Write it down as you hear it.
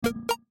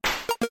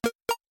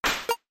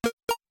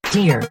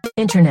Dear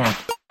Internet.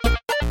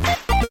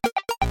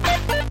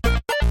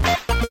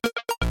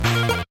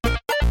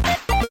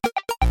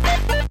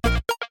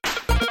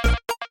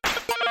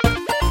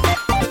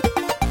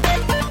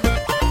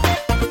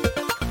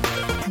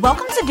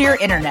 Welcome to Dear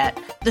Internet,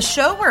 the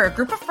show where a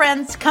group of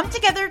friends come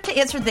together to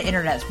answer the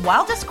internet's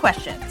wildest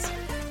questions.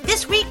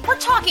 This week, we're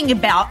talking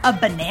about a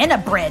banana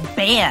bread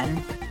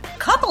ban,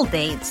 couple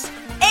dates,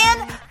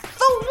 and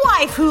the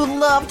wife who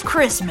loved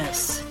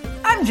Christmas.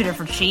 I'm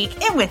Jennifer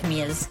Cheek, and with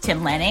me is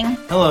Tim Lanning.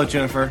 Hello,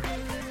 Jennifer.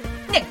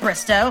 Nick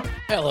Bristow.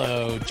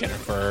 Hello,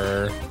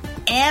 Jennifer.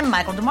 And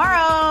Michael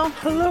DeMauro.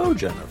 Hello,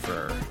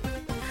 Jennifer.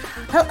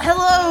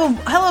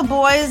 Hello,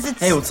 boys.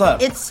 Hey, what's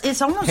up?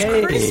 It's almost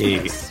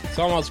Christmas. It's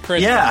almost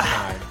Christmas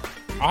time.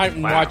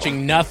 I'm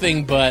watching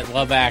nothing but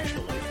Love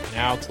Actually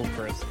now till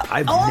Christmas.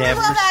 I've Only never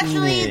Love seen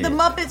Actually, it. The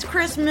Muppets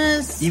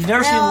Christmas. You've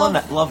never seen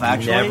Love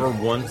Actually? Never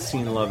once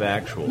seen Love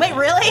Actually. Wait,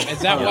 really? Is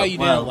that why you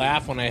didn't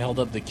laugh when I held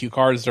up the cue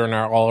cards during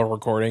all our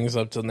recordings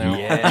up till now?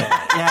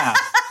 Yeah.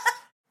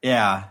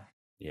 Yeah.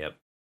 Yep.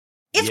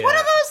 It's one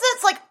of those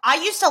that's like,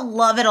 I used to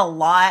love it a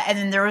lot, and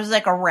then there was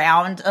like a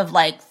round of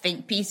like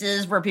think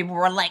pieces where people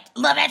were like,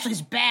 Love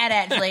Actually's bad,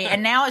 actually,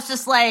 and now it's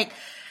just like,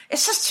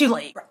 it's just too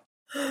late.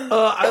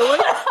 I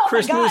like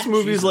Christmas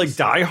movies like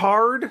Die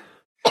Hard.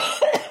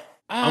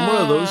 I'm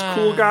one of those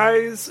cool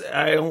guys.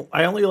 I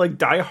only like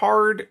Die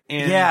Hard.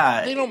 And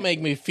Yeah. They don't make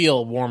me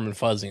feel warm and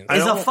fuzzy.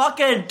 Is a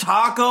fucking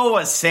taco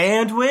a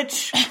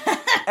sandwich?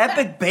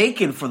 Epic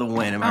bacon for the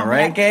win, am I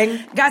right,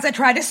 gang? Guys, I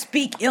tried to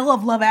speak ill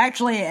of Love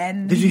Actually,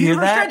 and Did you hear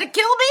that? tried to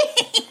kill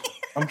me.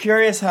 I'm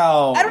curious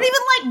how... I don't even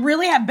like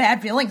really have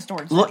bad feelings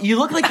towards it. Look, you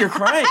look like you're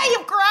crying. I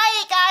am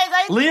crying,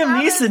 guys.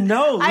 Liam Neeson,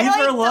 no. Leave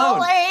her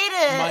alone. I hate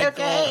it. Michael,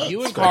 Okay.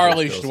 you and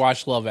Carly should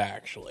watch Love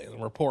Actually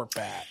and report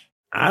back.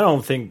 I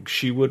don't think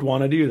she would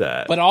want to do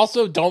that. But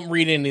also, don't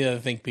read any of the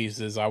think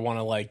pieces. I want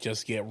to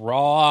just get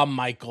raw,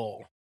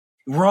 Michael.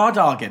 Raw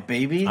dog it,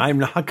 baby. I'm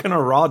not going to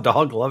raw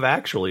dog Love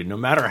Actually, no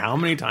matter how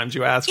many times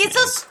you ask me.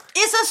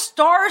 It's a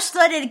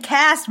star-studded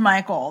cast,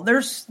 Michael.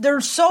 There's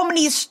so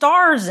many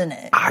stars in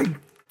it. I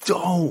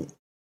don't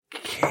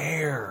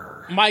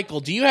care. Michael,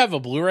 do you have a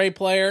Blu-ray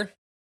player?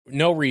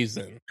 No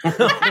reason. He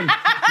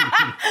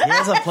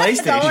has a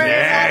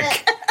PlayStation.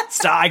 Nick,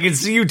 stop, I can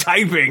see you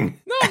typing.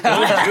 No,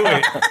 don't do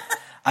it.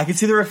 I can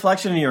see the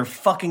reflection in your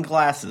fucking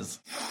glasses.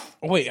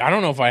 Wait, I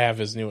don't know if I have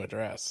his new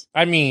address.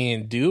 I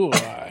mean, do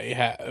I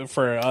have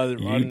for other?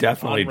 You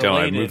definitely don't.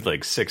 I moved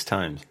like 6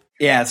 times.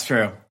 Yeah, it's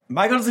true.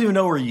 Michael doesn't even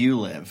know where you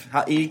live.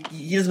 He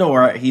doesn't know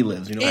where he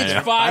lives. You know, It's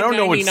I don't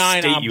know what $5.99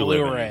 state on you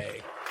live in. Blu-ray.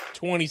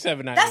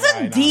 $27.99. That's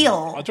a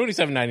deal.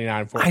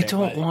 $27.99 for. I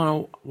don't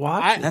want to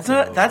watch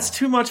it. That's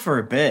too much for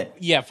a bit.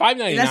 Yeah,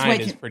 $5.99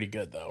 is pretty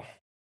good though.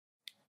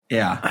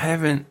 Yeah, I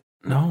haven't.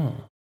 No.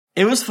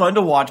 it was fun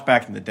to watch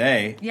back in the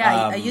day.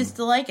 Yeah, I used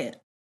to like it.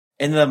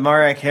 And the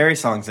Mariah Carey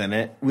songs in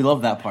it. We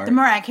love that part. The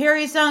Mariah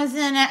Carey song's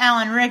in it.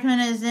 Alan Rickman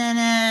is in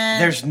it.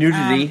 There's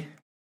nudity.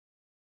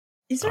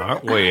 Is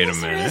there, wait a yes,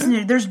 there minute. is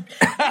nudity. There's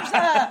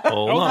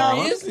Hold Oh, on.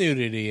 there is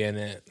nudity in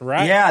it,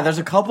 right? Yeah, there's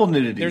a couple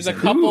nudities. There's a in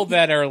it. couple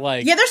that are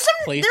like there's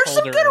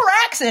some good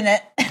racks in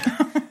it.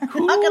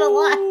 I'm not gonna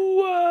lie.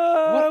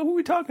 Who are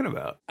we talking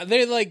about? Are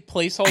they like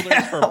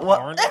placeholders for What?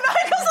 porn? And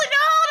Michael's like,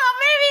 no,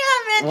 maybe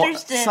I'm Well,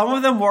 interested. some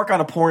of them work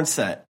on a porn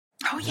set.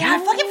 Oh yeah,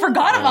 I fucking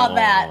forgot about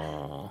that.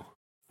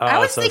 I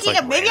was so it's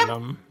thinking of maybe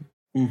random.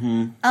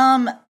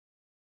 Mm-hmm.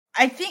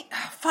 I think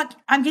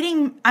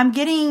I'm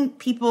getting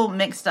people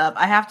mixed up.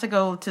 I have to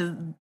go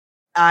to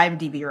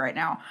IMDb right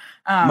now.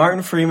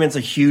 Martin Freeman's a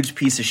huge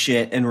piece of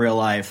shit in real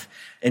life,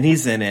 and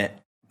he's in it.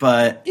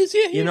 But Is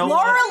it? you know,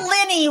 Laura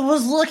Linney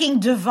was looking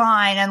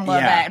divine in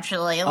Love Yeah.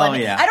 Actually. Like, Oh,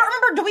 yeah. I don't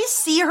remember. Do we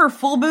see her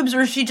full boobs,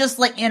 or is she just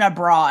like in a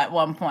bra at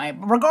one point?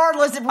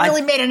 Regardless, it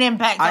really made an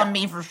impact on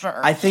me for sure.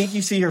 I think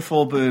you see her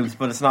full boobs,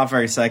 but it's not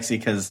very sexy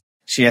because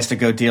she has to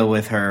go deal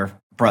with her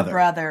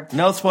brother.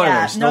 No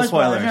spoilers. Yeah, No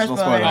spoilers. no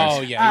spoilers.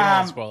 Oh yeah, you don't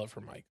want to spoil it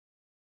for Mike.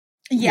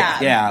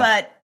 Yeah,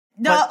 but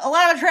a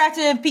lot of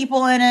attractive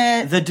people in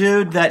it. The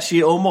dude that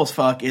she almost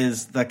fuck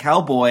is the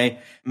cowboy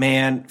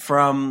man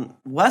from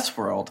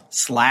Westworld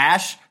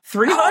 /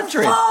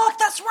 300. Oh, fuck,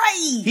 that's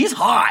right. He's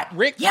hot.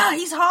 Yeah,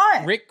 he's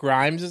hot. Rick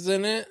Grimes is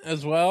in it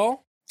as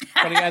well,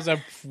 but he has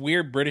a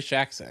weird British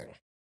accent.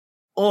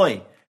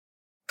 Oi,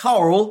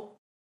 Carl.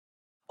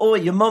 Oi,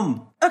 your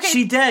mum. Okay.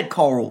 She dead,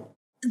 Carl.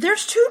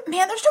 There's too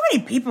many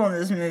people in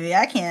this movie.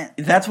 I can't.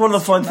 That's one of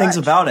the fun things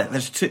much. about it.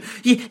 There's two.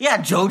 Yeah,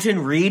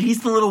 Jojen Reed.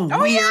 He's the little Oh,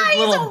 weird yeah, he's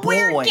little a boy.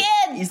 weird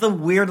kid. He's the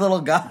weird little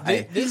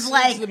guy. This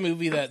like- is the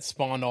movie that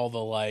spawned all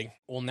the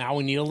well, now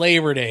we need a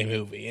Labor Day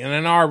movie and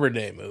an Arbor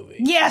Day movie.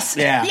 Yes.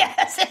 Yeah.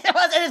 Yes. It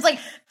was. And it's like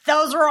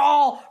those were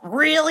all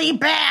really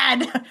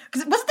bad.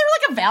 Because wasn't there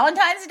like a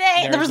Valentine's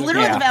Day? There was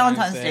literally the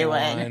Valentine's Day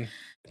one.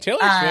 Taylor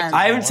Swift.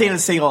 I haven't seen a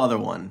single other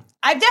one.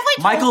 I've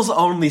definitely. Michael's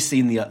only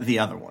seen the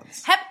other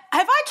ones.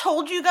 Have I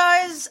told you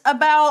guys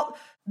about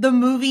the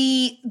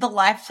movie, not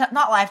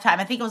Lifetime,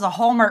 I think it was a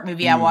Hallmark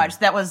movie I watched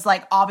that was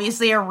like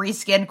obviously a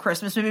reskinned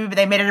Christmas movie, but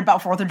they made it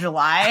about 4th of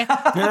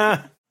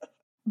July.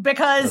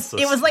 because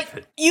it was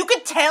like you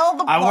could tell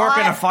the plot. I work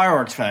in a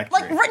fireworks factory.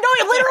 Like, no,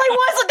 it literally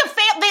was like the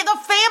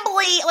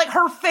family, like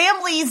her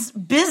family's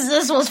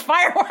business was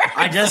fireworks.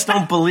 I just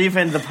don't believe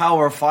in the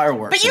power of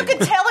fireworks. But you could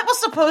tell it was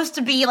supposed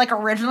to be like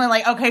originally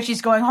like, okay,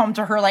 she's going home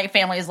to her like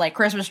family's like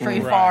Christmas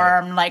tree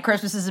farm, like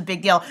Christmas is a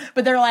big deal.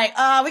 But they're like,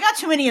 we got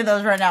too many of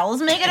those right now.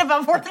 Let's make it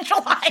about 4th of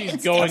July.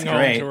 She's going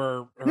home to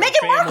her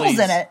Meghan Markle's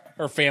in it.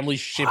 Her family's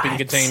shipping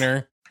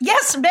container.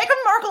 Yes,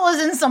 Meghan Markle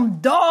is in some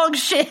dog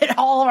shit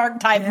Hallmark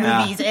type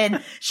movies,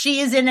 and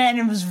she is in it, and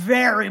it was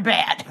very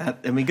bad.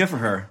 I mean, good for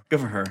her. Good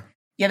for her.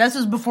 Yeah, this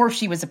was before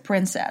she was a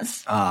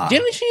princess.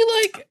 Didn't she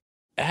like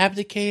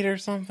abdicate or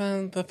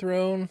something? The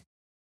throne.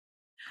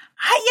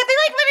 Yeah, they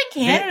like live in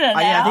Canada now.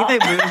 Yeah, I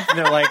think they moved. And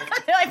they're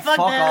like, they're like, fuck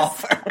this.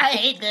 off. I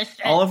hate this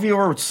shit. All of you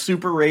are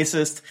super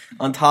racist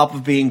on top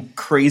of being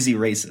crazy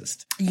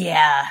racist.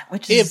 Yeah,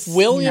 which is if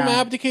William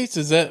abdicates,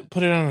 does that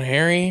put it on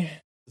Harry?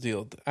 I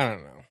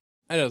don't know.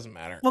 It doesn't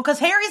matter. Well, because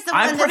Harry's the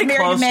I'm one that's pretty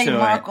married close to Meghan to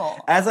Markle.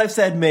 it. As I've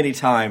said many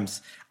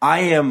times, I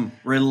am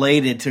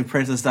related to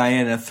Princess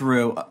Diana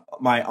through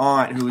my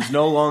aunt, who is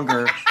no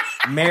longer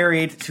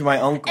married to my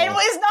uncle. And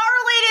was not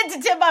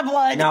related to Tim by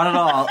blood. Not at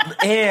all.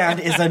 And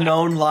is a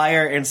known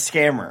liar and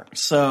scammer.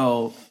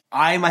 So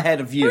I'm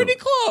ahead of you. Pretty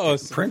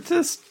close.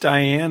 Princess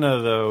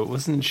Diana, though,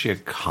 wasn't she a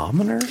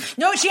commoner?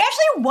 No, she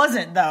actually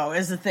wasn't, though,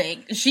 is the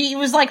thing. She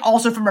was, like,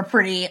 also from a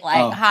pretty,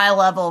 like,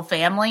 high-level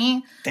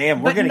family.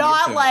 Damn, we're going to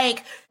not, get to like,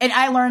 it. And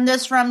I learned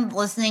this from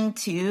listening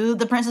to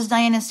the Princess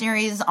Diana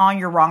series on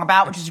You're Wrong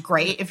About, which is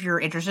great if you're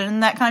interested in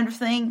that kind of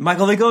thing.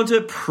 Michael, they go into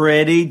it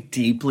pretty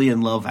deeply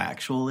in Love,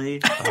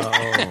 Actually.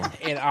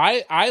 And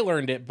I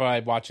learned it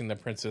by watching the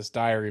Princess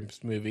Diaries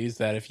movies,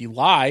 that if you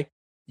lie,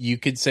 you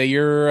could say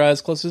you're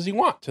as close as you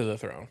want to the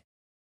throne.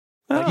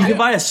 You can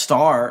buy a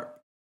star.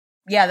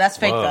 Yeah, that's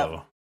fake,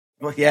 though.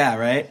 Well, yeah,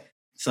 right?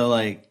 So,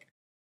 like,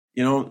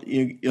 you know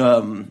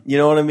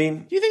what I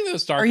mean? Do you think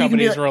those star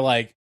companies were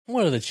like,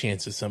 what are the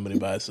chances somebody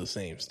buys the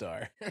same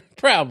star?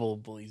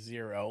 Probably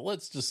 0.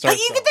 Let's just start.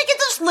 They can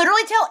just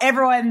literally tell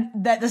everyone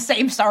that the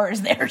same star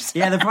is theirs.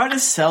 Yeah, they're probably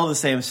just sell the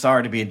same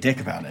star to be a dick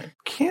about it.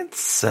 Can't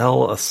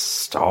sell a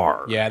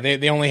star. Yeah,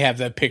 they only have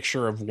that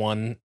picture of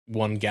one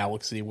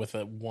galaxy with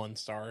a 1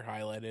 star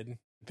highlighted.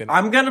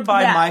 I'm gonna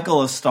buy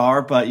Michael a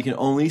star, but you can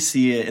only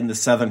see it in the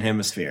southern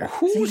hemisphere.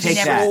 Who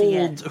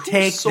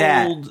Take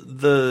sold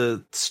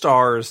the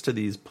stars to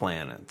these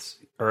planets?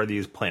 Or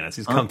these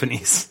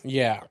companies?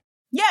 Yeah.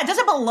 Yeah, it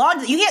doesn't belong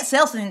to you. You can't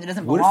sell something that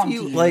doesn't belong to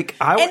you. And that's like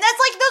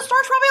those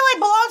stars probably like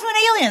belong to an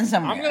alien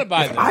somewhere. I'm gonna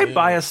buy if I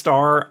buy a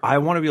star, I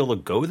want to be able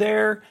to go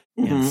there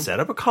and set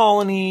up a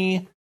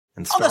colony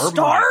and start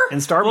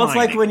Well, it's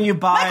like when you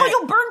buy Michael,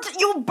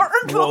 you'll burn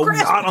to a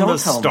crisp. Not on the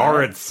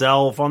star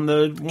itself, on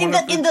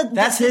the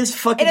that's his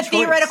fucking in a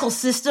theoretical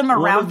system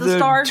around the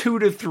stars. 2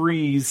 to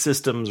 3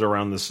 systems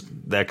around this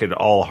that could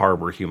all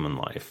harbor human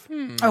life.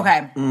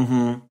 Okay.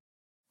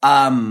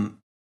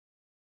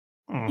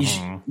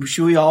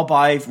 Should we all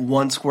buy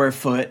 1 square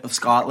foot of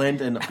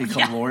Scotland and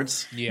become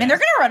lords? Yeah. And they're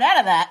gonna run out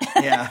of that.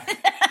 Yeah.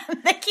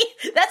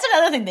 That's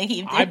another thing they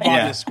keep doing. I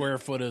bought a square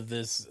foot of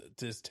this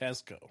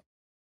Tesco.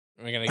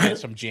 We're gonna get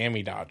some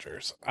jammy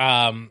Dodgers.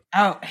 Oh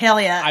hell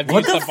yeah!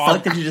 What the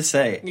fuck did you just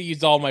say? I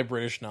used all my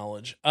British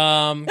knowledge.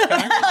 Like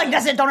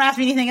that's it. Don't ask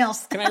me anything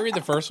else. Can I read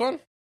the first one?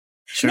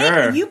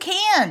 Sure, Nick, you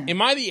can.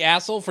 Am I the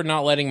asshole for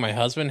not letting my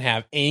husband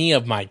have any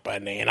of my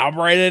banana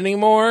bread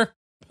anymore?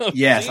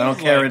 Yes, I don't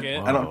care.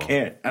 I don't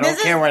care. I don't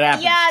care what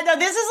happens. Yeah, no,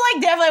 this is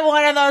like definitely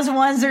one of those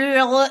ones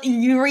where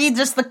you read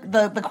just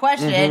the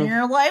question and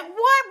you're like,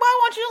 what? Why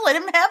won't you let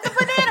him have the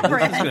banana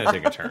bread? It's going to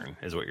take a turn,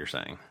 is what you're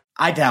saying.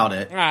 I doubt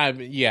it.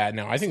 Yeah,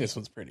 no, I think this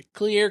one's pretty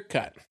clear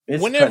cut.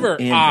 It's Whenever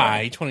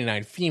I,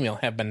 29 female,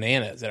 have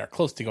bananas that are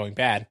close to going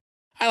bad,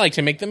 I like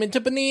to make them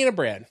into banana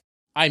bread.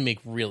 I make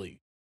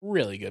really,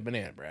 really good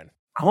banana bread.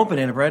 I want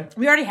banana bread.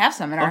 We already have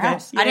some in our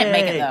house. I didn't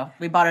make it though.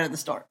 We bought it at the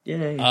store.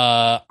 Yay.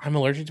 I'm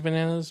allergic to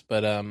bananas,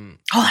 but yeah.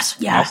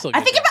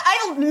 I think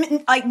about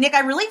Nick. I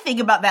really think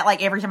about that.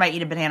 Like every time I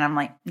eat a banana, I'm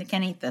like, Nick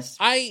can't eat this.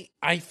 I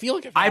feel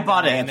like if I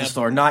bought it at the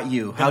store, not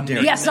you. How dare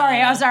you? Yeah, sorry.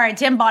 I'm sorry.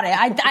 Tim bought it.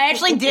 I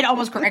actually did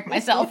almost correct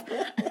myself.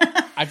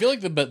 I feel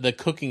like the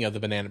cooking of the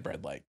banana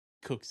bread like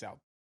cooks out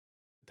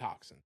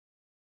toxin.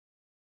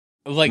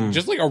 Like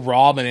just like a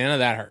raw banana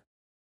that hurt.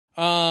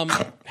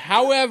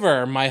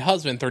 However, my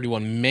husband,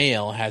 31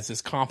 male, has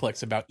this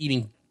complex about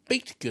eating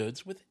baked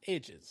goods with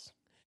edges.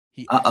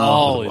 He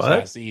always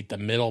has to eat the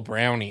middle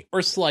brownie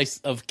or slice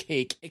of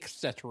cake,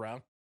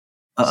 etc.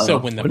 So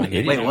when the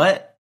banana wait,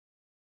 what?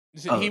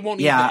 So he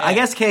won't. Yeah, I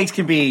guess cakes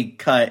can be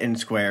cut in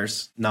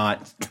squares,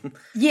 not.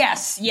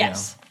 Yes.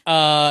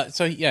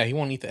 So yeah, he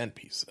won't eat the end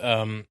piece.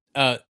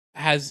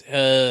 Has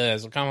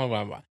a comment.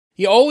 Blah, blah.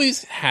 He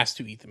always has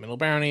to eat the middle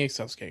brownie,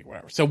 excess cake,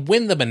 whatever. So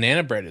when the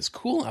banana bread is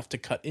cool enough to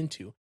cut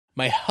into,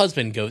 my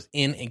husband goes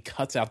in and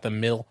cuts out the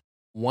middle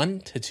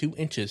 1 to 2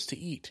 inches to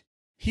eat.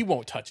 He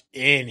won't touch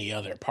any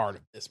other part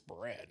of this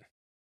bread.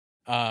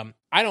 I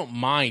don't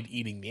mind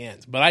eating the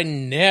ends, but I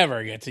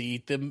never get to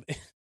eat them.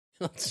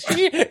 Is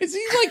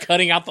he like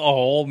cutting out the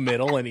whole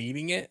middle and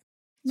eating it?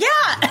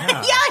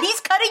 Yeah. He's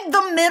cutting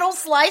the middle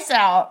slice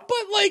out. But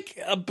like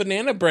a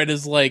banana bread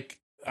is like,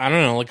 I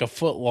don't know, like a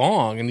foot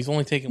long, and he's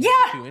only taking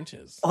 2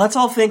 inches. Let's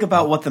all think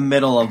about what the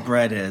middle of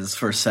bread is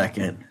for a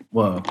second.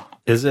 Whoa.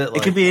 Is it?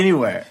 It could be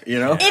anywhere, you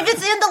know? If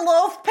it's in the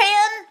loaf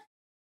pan,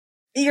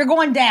 you're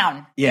going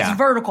down. Yeah. It's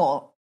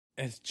vertical.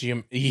 As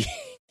Jim, he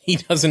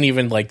doesn't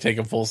even like take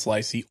a full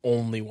slice. He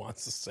only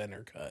wants the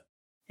center cut.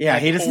 Yeah,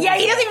 he just. Yeah,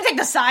 he doesn't even take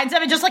the sides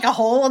of it, just like a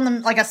hole in the,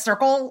 like a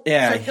circle.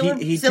 Yeah, circular,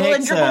 he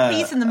cylindrical takes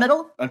piece in the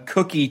middle. a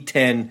cookie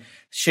tin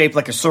shaped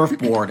like a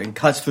surfboard and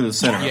cuts through the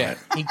center. Yeah,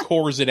 he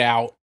cores it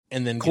out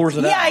and then Cores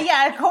it out.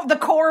 Yeah, the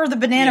core of the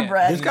banana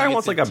bread. This guy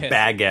wants like a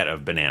baguette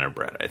of banana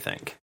bread, I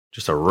think.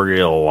 Just a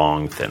real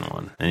long, thin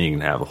one. And you can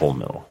have a whole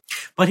middle.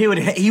 But he would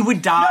die.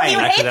 No, he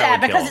would hate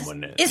that would kill because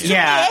him, it's too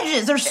many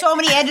edges. There's so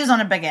many edges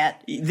on a baguette.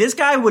 This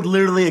guy would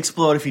literally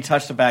explode if he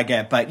touched a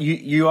baguette, but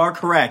you are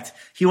correct.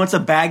 He wants a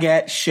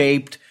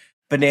baguette-shaped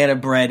banana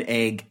bread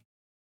egg.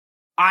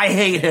 I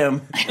hate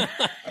him.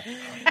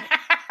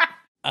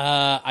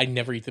 I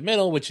never eat the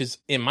middle, which is,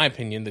 in my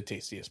opinion, the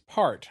tastiest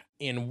part.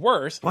 And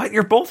worse, What?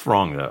 You're both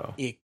wrong, though.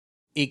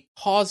 it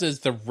causes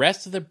the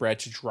rest of the bread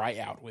to dry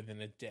out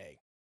within a day.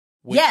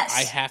 Which Yes.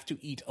 I have to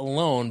eat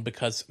alone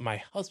because my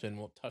husband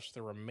won't touch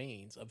the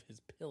remains of his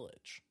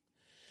pillage.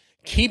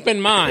 Keep in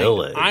mind,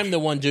 Pillage. I'm the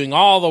one doing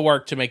all the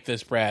work to make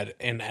this bread,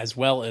 and as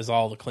well as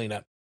all the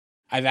cleanup.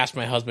 I've asked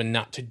my husband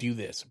not to do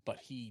this, but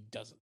he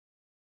doesn't.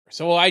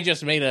 So I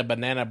just made a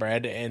banana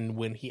bread, and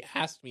when he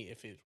asked me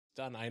if it was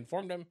done, I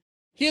informed him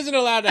he isn't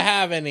allowed to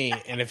have any,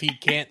 and if he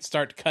can't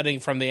start cutting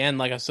from the end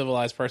like a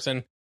civilized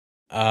person,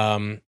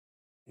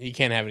 he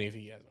can't have any if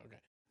he has. Okay,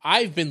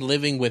 I've been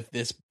living with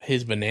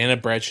his banana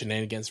bread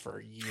shenanigans for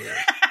a year,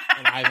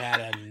 and I've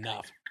had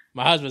enough.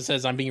 My husband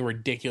says I'm being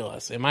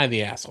ridiculous. Am I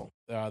the asshole?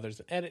 There's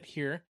an edit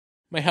here.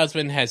 My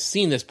husband has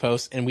seen this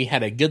post, and we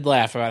had a good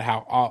laugh about how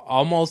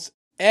almost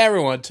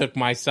everyone took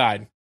my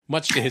side,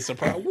 much to his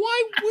surprise.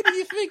 Why would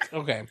you think?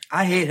 Okay.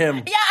 I hate him.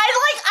 Yeah,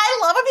 I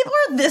love when people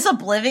are this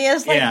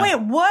oblivious. Like, Yeah. wait,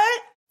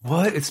 what?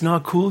 What? It's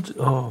not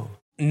cool?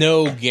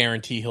 No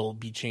guarantee he'll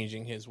be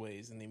changing his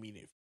ways in the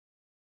immediate.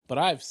 But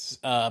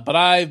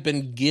I've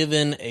been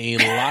given a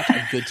lot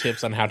of good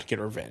tips on how to get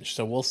revenge,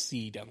 so we'll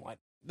see down the line.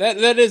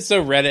 That is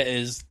so Reddit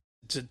is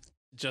to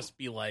just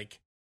be like,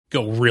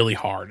 go really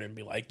hard and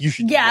be like, you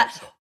should do Yeah. this.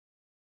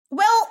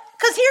 Well,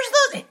 because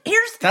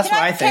That's what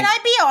I think. Can I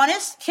be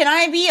honest? Can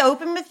I be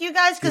open with you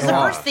guys? Because the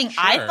Yeah, first thing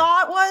I sure.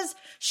 thought was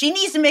she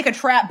needs to make a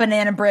trap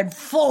banana bread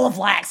full of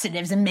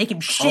laxatives and make him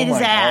shit Oh his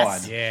my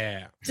ass. God.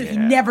 Yeah. So he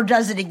never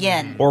does it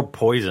again. Or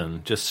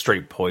poison. Just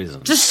straight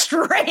poison. Just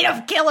straight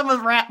up kill him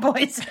with rat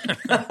poison.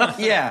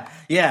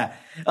 Yeah.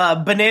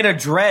 Banana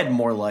dread,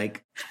 more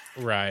like.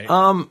 Right.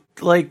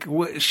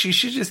 She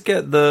should just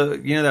get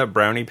that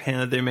brownie pan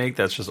that they make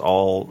that's just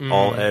all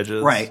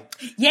edges. Right.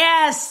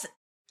 Yes.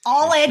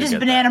 All should edges get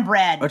banana that.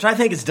 bread. Which I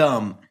think is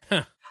dumb.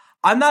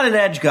 I'm not an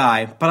edge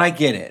guy, but I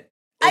get it.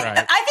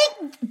 Right. I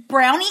think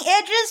brownie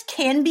edges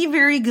can be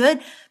very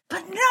good,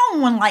 but no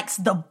one likes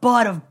the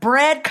butt of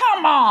bread.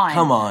 Come on.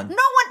 Come on. No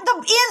one, the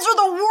ends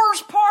are the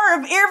worst part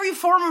of every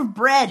form of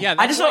bread. Yeah,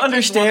 I just don't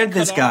understand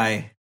this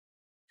guy.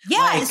 Yeah,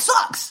 Like- it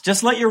sucks.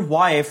 Just let your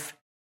wife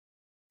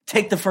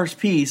take the first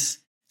piece.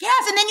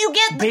 Yes, and then you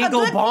get a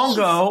Bingo good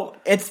bongo.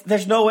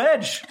 There's no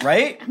edge,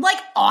 right? piece. Like,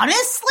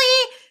 honestly,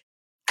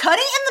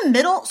 cutting in the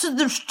middle so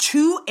there's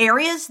two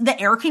areas the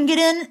air can get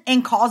in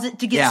and cause it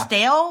to get Yeah.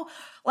 stale.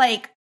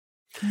 Like,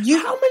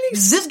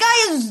 this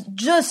guy is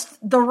just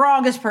the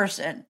wrongest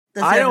person.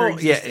 that's ever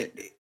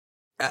existed.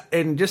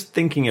 And just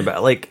thinking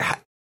about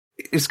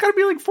it's got to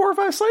be like 4 or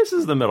 5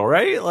 slices in the middle,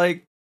 right?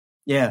 Like,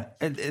 Yeah.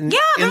 and Yeah, in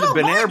there's the a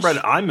banana bunch. bread,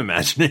 I'm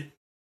imagining.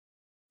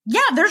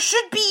 Yeah, there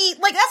should be,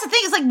 like, that's the thing.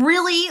 It's like,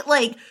 really,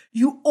 like,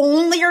 you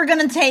only are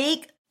gonna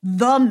take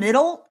the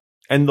middle.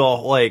 And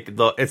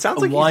it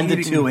sounds like 1 to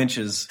he's 2 eating,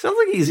 inches. sounds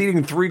like he's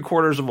eating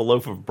 3/4 of a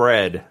loaf of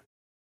bread,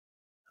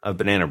 of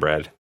banana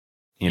bread,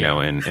 in No,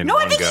 one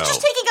I think go. he's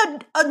just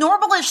taking a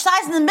normalish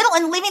size in the middle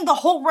and leaving the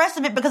whole rest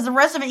of it because the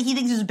rest of it he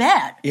thinks is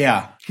bad.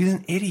 Yeah. He's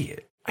an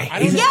idiot. I I hate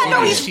don't this know Yeah, no,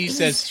 why guy. he's- she he's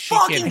says she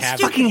fucking can't have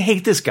stupid. fucking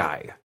hate this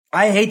guy.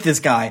 I hate this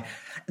guy.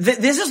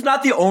 This is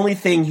not the only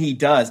thing he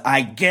does.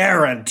 I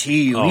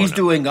guarantee you, he's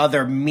doing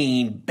other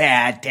mean,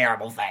 bad,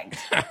 terrible things.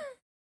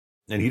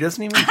 And he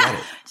doesn't even get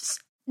it.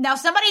 Now,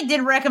 somebody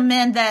did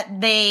recommend that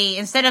they,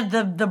 instead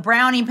of the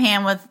brownie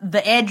pan with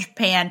the edge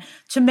pan,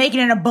 to make it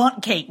in a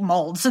bundt cake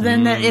mold. So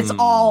then it's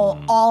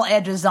all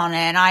edges on it,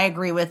 and I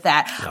agree with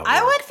that.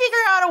 I would figure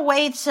out a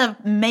way to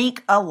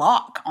make a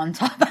lock on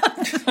top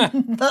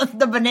of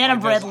the banana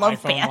bread Those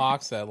loaf iPhone pan.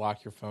 locks that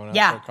lock your phone up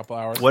Yeah. for a couple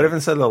hours. What if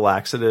instead of the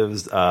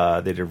laxatives,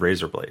 they did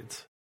razor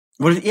blades?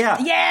 Yeah.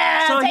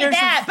 Yeah, So take here's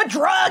that. Put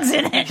drugs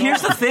in it.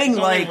 Here's the thing, It's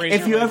only like, razor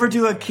if you ever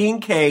do a king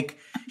cake,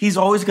 he's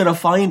always going to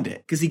find it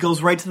because he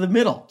goes right to the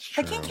middle.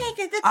 The king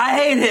cake. I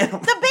hate him. The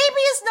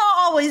baby is not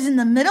always in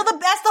the middle.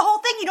 That's the whole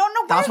thing. You don't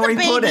know where That's where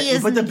the he put baby it. He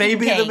is. put the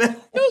baby in the king cake.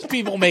 middle. Those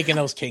people making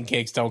those king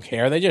cakes don't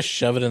care. They just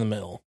shove it in the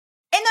middle.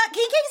 And the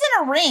king cake's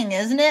in a ring,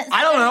 isn't it?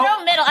 I don't know. There's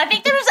no middle. I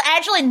think there's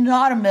actually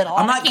not a middle.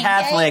 I'm not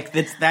Catholic.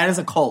 That is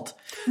a cult.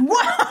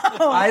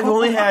 Whoa. I've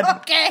only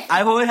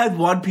had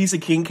one piece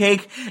of king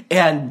cake,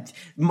 and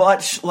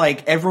much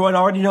like everyone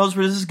already knows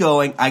where this is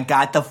going, I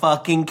got the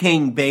fucking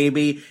king,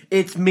 baby.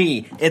 It's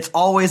me. It's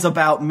always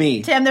about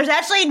me. Tim, there's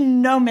actually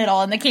no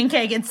middle in the king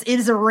cake. It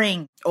is a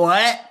ring.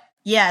 What?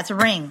 Yeah, it's a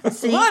ring.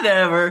 See?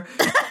 Whatever.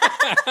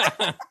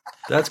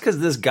 That's because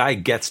this guy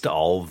gets to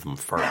all of them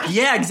first.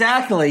 Yeah,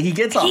 exactly. He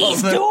gets all He's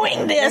of them.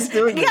 doing this. He's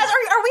doing Guys, this.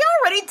 are we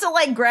all ready to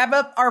like grab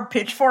up our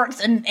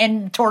pitchforks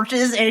and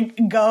torches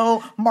and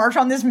go march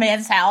on this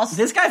man's house?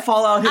 This guy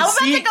fall out his I'm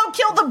seat. about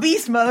to go kill the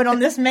beast mode on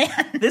this man.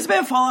 This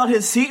man fall out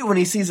his seat when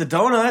he sees a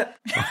donut.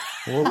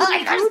 Well,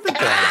 Like, there's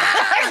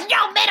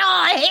no middle.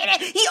 I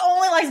hate it. He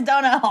only likes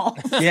donut holes.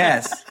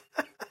 Yes.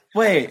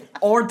 Wait,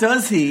 or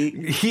does he?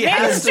 he Maybe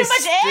has it's too to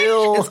much edge.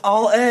 still. It's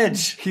all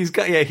edge. He's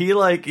got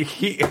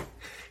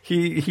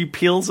he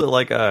peels it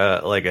like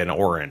an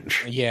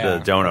orange. Yeah,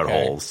 the donut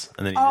okay. holes,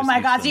 and then he Oh just my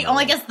eats god, the so he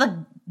only middle.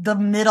 gets the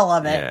middle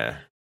of it.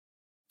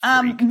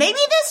 Yeah. Maybe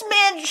this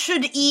man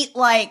should eat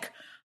like,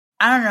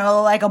 I don't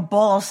know, like a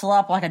bowl of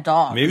slop like a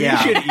dog. Maybe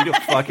Yeah. you should eat a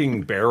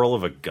fucking barrel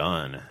of a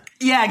gun.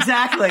 Yeah,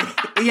 exactly.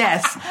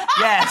 Yes.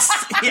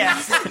 Yes.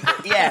 Yes.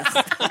 Yes.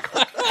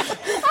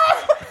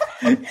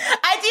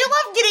 I do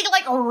love getting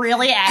like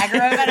really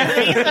aggro about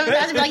everything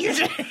sometimes and be like, you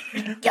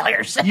should kill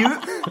yourself.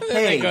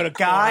 They Hey, go to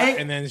guy.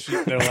 court, and then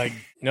they're like,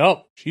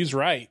 nope, she's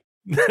right.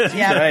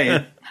 Yeah,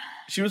 right.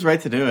 She was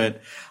right to do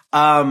it.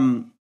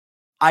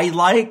 I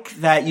like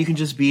that you can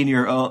just be in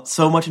your own,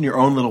 so much in your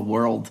own little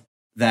world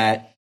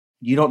that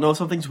you don't know if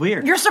something's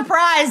weird. You're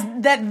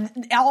surprised that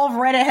all of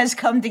Reddit has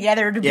come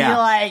together to be Yeah.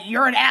 like,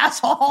 you're an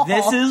asshole.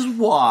 This is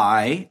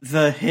why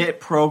the hit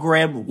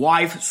program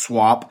Wife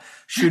Swap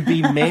should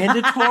be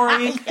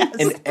mandatory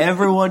and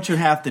everyone should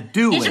have to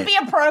do it. It should be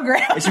a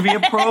program. It should be a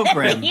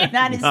program. in the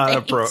United Not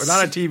States.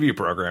 a TV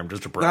program,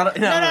 just a program. Not a-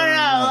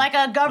 No, like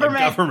a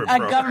government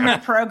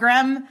government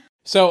program.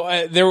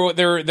 So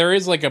there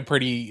is like a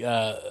pretty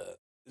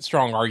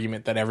strong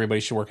argument that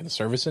everybody should work in the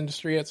service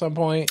industry at some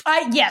point.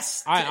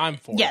 Yes. I'm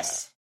for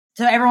Yes.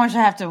 So everyone should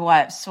have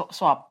to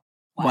swap.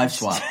 Wife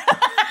Swap.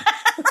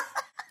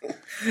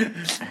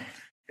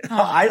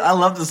 I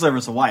love the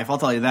service of wife. I'll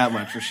tell you that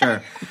much for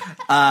sure.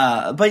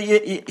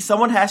 But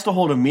someone has to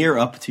hold a mirror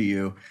up to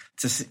you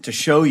to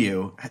show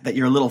you that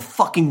you're a little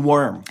fucking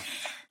worm.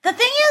 The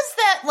thing is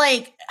that,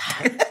 like,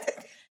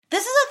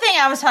 this is a thing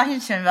I was talking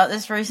to him about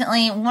this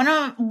recently. One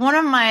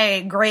of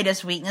my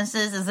greatest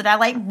weaknesses is that I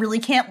like really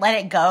can't let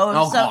it go.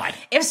 Oh, so God.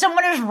 if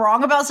someone is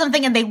wrong about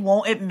something and they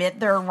won't admit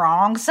they're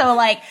wrong, so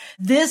like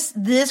this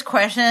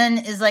question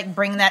is like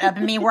bringing that up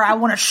in me where I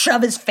want to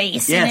shove his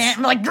face in Yes. it.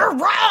 I'm like, you're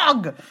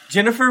wrong.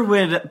 Jennifer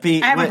would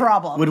have a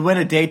problem. Would win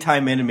a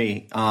daytime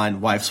enemy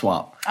on Wife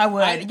Swap. I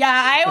would.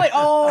 I would.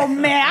 Oh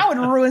man, I would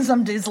ruin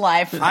some dude's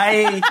life.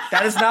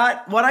 That is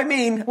not what I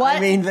mean. What? I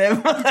mean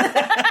them.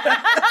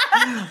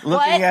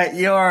 Looking at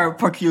your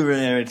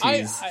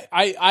peculiarities.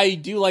 I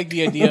do like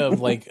the idea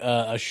of like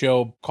a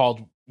show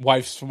called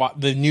Wife Swap,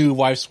 the new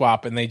Wife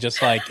Swap, and they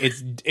just like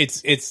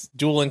it's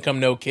dual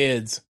income, no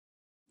kids,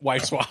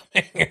 wife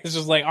swapping. It's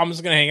just like, I'm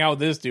just gonna hang out with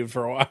this dude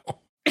for a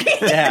while.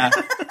 Yeah.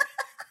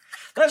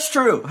 That's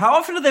true. How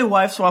often do they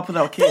wife swap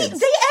without kids? They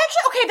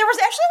actually, there was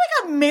actually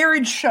like a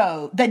marriage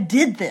show that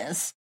did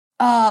this.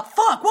 What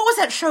was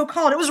that show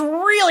called? It was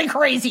really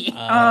crazy.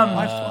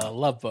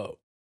 Love Boat.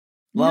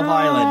 Love No.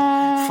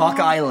 Island. Fuck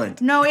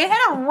Island. No, it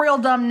had a real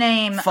dumb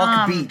name.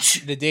 Fuck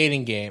Beach. The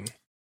dating game.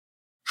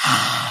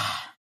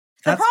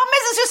 The problem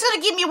is it's just going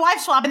to give me wife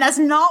swap, and that's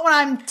not what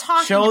I'm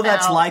talking Show about.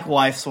 that's like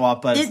Wife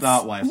Swap, but it's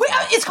not Wife Swap.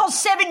 It's called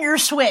 7-Year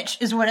Switch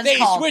is what it's They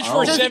called. switched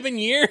for 7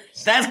 years.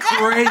 That's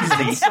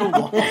crazy. So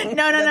long.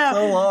 No.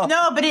 So long.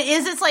 No, but it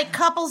is. It's like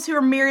couples who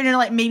are married and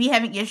like maybe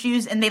having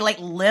issues, and they like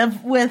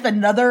live with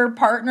another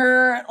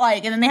partner,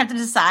 like, and then they have to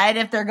decide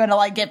if they're going to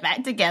like get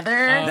back together.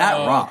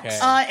 That rocks.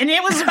 okay. And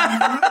it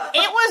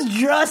was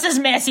just as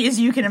messy as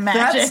you can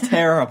imagine. That's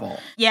terrible.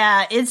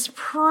 Yeah, it's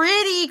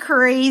pretty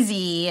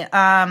crazy.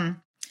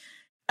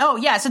 Oh,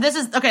 yeah, so this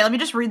is... Okay, let me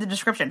just read the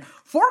description.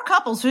 4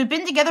 couples who have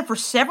been together for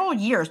several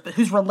years, but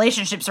whose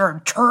relationships are in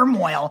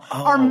turmoil,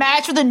 are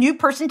matched with a new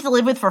person to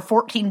live with for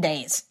 14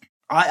 days.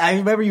 I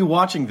remember you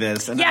watching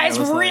this. And Yeah, I it's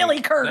was really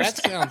like,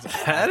 cursed. That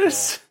sounds That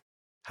is,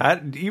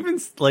 even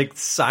like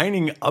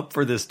signing up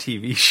for this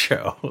TV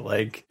show,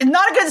 like It's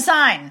not a good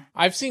sign.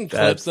 I've seen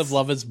That's clips of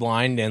Love Is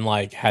Blind and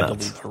like had to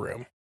nuts. leave the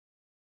room.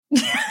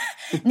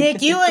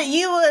 Nick, you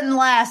wouldn't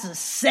last a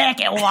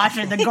second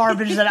watching the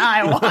garbage that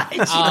I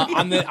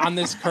watch. On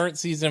this current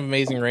season of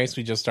Amazing Race,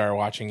 we just started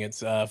watching.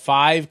 It's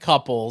 5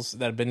 couples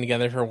that have been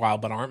together for a while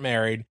but aren't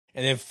married,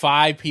 and then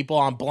 5 people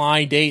on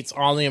blind dates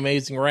on the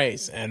Amazing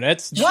Race, and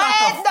it's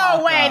What?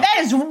 No way. up. That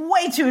is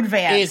way too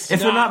advanced.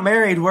 If they're not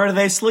married, where do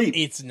they sleep?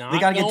 It's not. They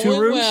gotta get 2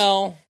 going rooms?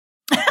 Well,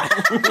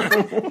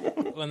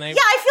 when they,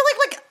 Yeah, I feel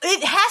like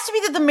it has to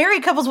be that the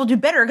married couples will do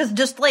better because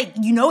just like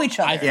you know each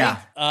other. I think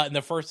Yeah. in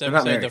the first not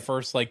episode, married. the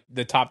first like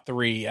the top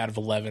 3 out of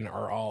 11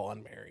 are all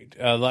unmarried,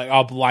 like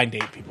all blind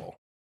date people.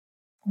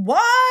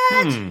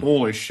 What?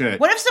 Holy shit.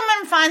 What if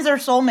someone finds their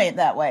soulmate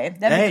that way?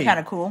 That'd be kind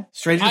of cool.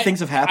 Stranger things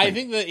have happened. I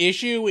think the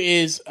issue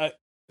is,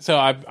 so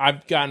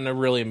I've gotten a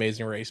really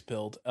amazing race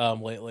build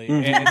lately,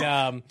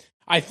 and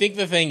I think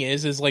the thing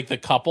is like the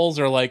couples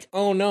are like,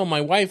 oh no,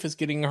 my wife is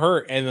getting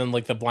hurt, and then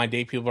like the blind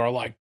date people are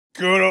like,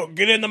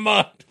 get in the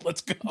mud,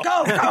 let's go,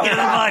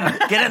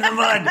 get in the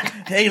mud.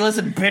 Hey,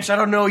 listen, bitch, I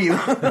don't know you.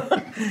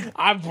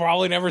 I'll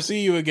probably never see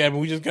you again, but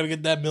we just gotta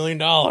get that $1 million.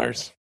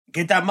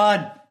 Get that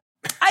mud.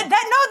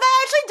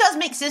 That actually does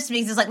make sense to me.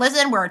 It's like,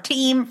 listen, we're a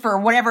team for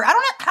whatever. I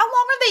don't know how long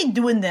are they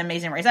doing the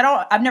Amazing Race.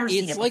 I've never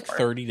seen it. It's like before.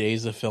 30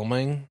 days of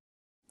filming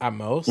at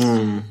most,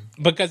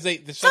 because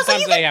they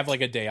sometimes they have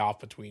like a day off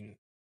between.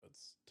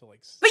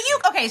 But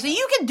so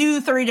you could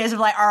do 30 days of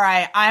like, all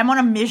right, I'm on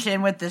a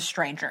mission with this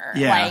stranger.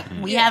 Yeah.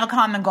 Like we have a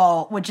common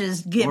goal, which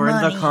is get We're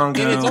money. in the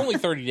Congo. And it's only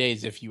 30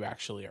 days if you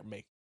actually are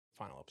making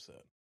the final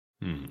episode.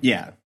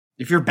 Yeah.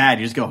 If you're bad,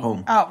 you just go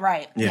home. Oh,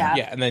 right. Yeah.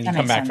 Yeah, and then you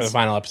come back for the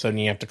final episode and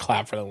you have to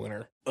clap for the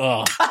winner.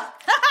 Ugh.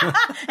 And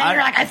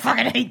you're like, I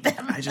fucking hate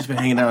them. I just been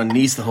hanging out in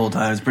Nice the whole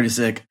time. It's pretty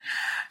sick.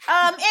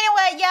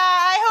 Anyway, yeah,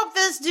 I hope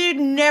this dude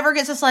never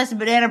gets a slice of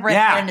banana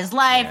bread in his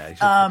life.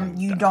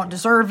 You don't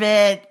deserve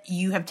it.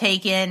 You have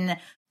taken,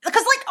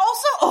 because like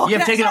also, you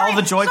have taken all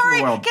the joy from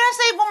the world. Can I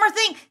say one more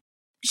thing?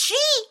 She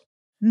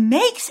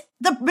makes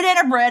the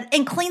banana bread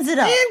and cleans it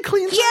up.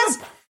 He has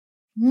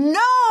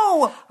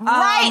no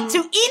right to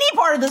any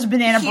part of this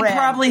banana bread. He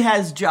probably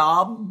has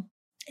job.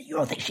 You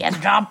don't think she has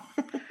a job?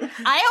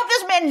 I hope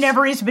this man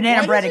never eats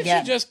banana bread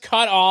again. She just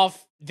cut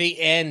off the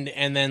end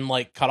and then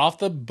like cut off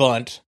the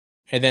bunt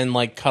and then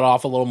like cut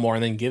off a little more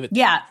and then give it.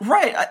 Yeah.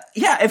 Right.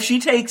 If she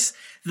takes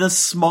the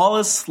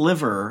smallest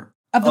sliver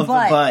of the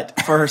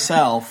butt for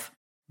herself,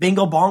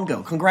 bingo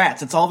bongo.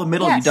 Congrats. It's all the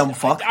middle, you dumb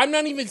fuck. I'm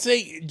not even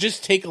saying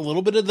just take a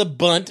little bit of the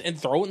bunt and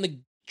throw it in the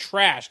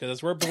trash because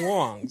that's where it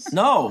belongs.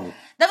 No.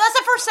 That's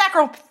the first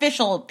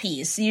sacrificial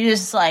piece. You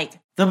just like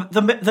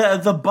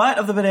the butt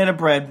of the banana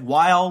bread,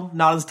 while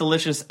not as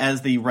delicious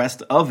as the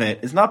rest of it,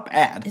 is not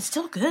bad. It's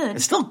still good.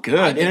 It's still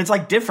good, and it's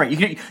like different.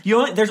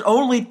 There's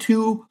only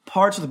 2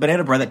 parts of the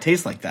banana bread that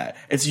taste like that.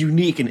 It's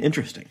unique and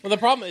interesting. Well, the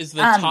problem is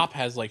the top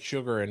has like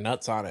sugar and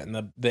nuts on it,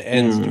 and the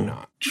ends do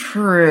not.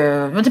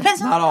 True, it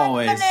depends. Not on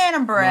always.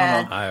 Banana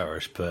bread. I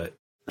always put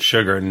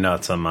sugar and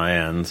nuts on my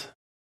ends.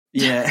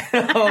 Yeah.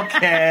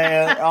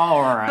 Okay.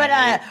 All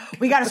right. But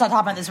we got to stop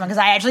talking about this one because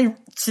I actually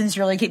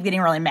sincerely keep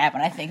getting really mad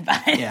when I think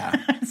about it. Yeah.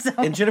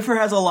 And Jennifer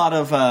has a lot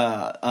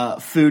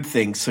of food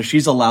things, so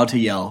she's allowed to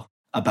yell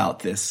about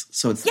this.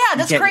 So it's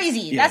that's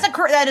crazy. Yeah.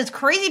 That is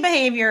crazy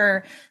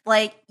behavior.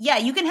 Like, yeah,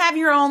 you can have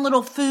your own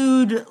little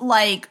food,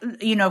 like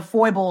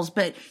foibles,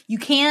 but you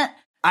can't.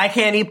 I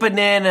can't eat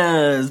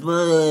bananas.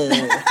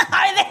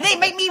 They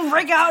make me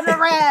break out in a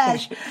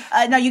rash.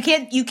 No, you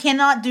can't. You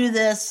cannot do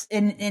this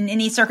in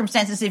any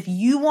circumstances. If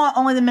you want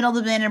only the middle of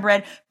the banana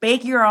bread,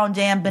 bake your own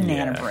damn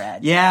banana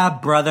bread. Yeah,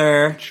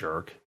 brother.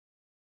 Jerk.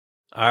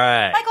 All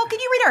right. Michael, can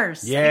you read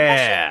ours?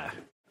 Yeah.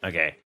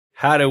 Okay.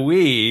 How do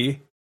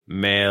we,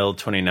 male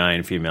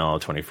 29, female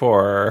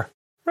 24,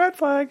 red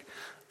flag,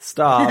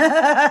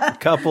 stop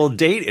couple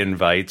date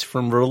invites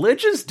from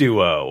religious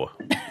duo,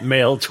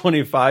 male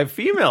 25,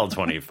 female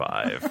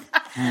 25.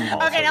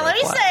 Okay, now let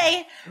me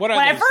say, when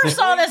I first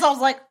saw this, I was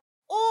like,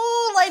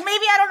 oh, like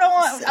maybe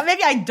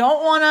I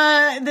don't want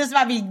to, this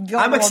might be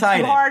going I'm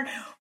excited. Too hard.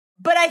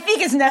 But I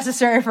think it's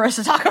necessary for us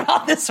to talk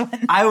about this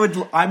one.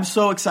 I'm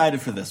so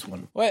excited for this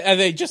one. What, are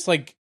they just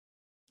like,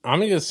 I'm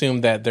going to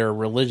assume that they're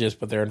religious,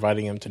 but they're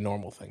inviting him to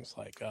normal things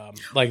like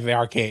the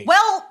arcade.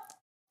 Well,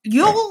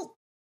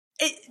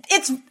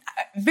 it's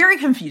very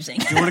confusing.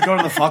 Do you want to go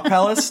to the fuck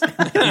palace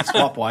and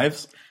swap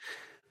wives?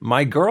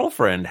 My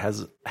girlfriend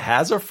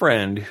has a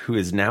friend who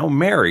is now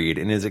married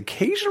and is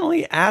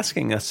occasionally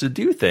asking us to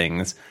do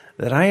things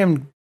that I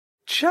am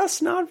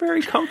just not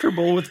very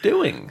comfortable with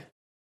doing.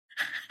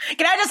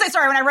 Can I just say,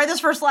 sorry, when I read this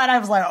first line, I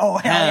was like, oh,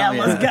 hell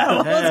yeah, let's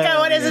go. Let's go.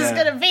 What is this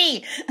going to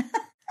be?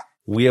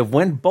 We have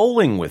went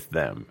bowling with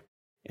them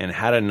and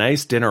had a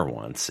nice dinner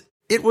once.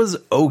 It was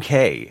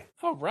okay.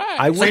 All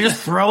right. So you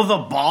just throw the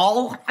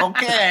ball?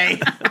 Okay.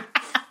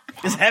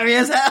 It's heavy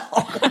as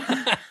hell.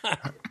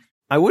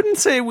 I wouldn't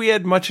say we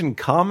had much in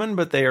common,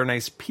 but they are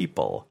nice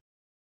people.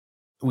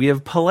 We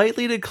have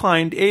politely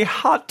declined a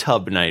hot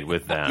tub night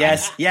with them.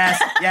 Yes.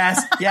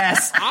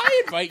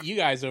 I invite you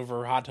guys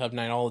over hot tub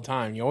night all the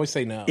time. You always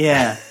say no.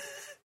 Yeah.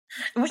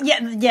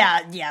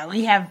 Yeah.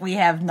 We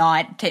have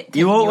not.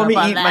 You won't let me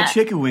eat my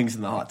chicken wings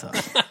in the hot tub.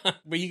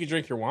 But you can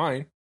drink your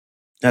wine.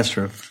 That's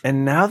true.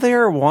 And now they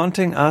are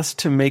wanting us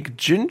to make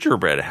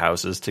gingerbread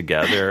houses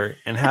together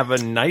and have a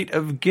night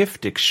of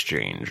gift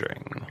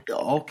exchanging.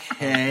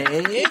 Okay.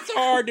 It's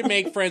hard to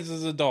make friends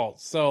as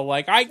adults. So,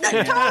 like,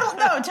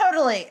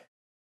 totally.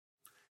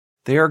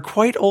 They are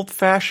quite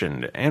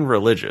old-fashioned and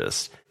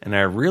religious, and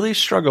I really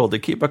struggle to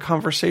keep a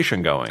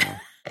conversation going.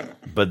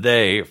 But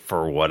they,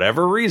 for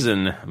whatever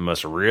reason,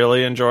 must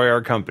really enjoy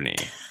our company.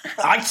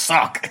 I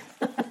suck.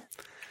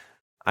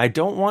 I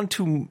don't want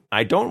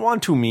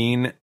to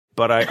mean,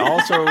 but I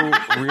also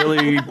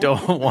really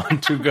don't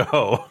want to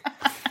go.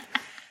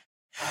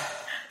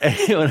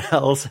 anyone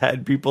else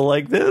had people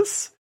like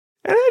this?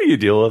 And how do you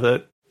deal with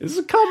it? Is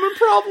it a common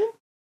problem?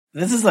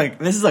 This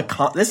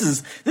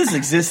is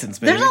existence,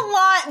 baby. There's a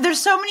lot. There's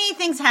so many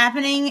things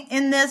happening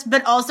in this,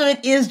 but also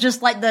it is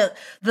just like the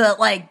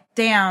like,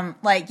 damn,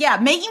 like, yeah,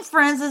 making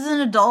friends as an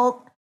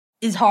adult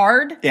is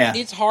hard. Yeah.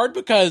 It's hard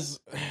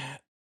because,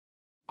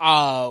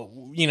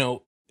 you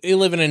know, you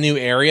live in a new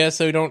area,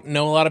 so you don't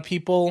know a lot of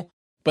people,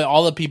 but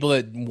all the people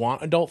that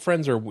want adult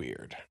friends are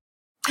weird.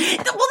 Well,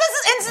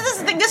 this is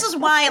the thing. This is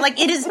why, like,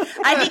 it is.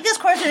 I think this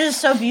question is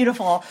so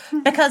beautiful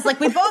because, like,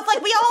 we both,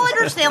 like, we all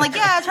understand, like,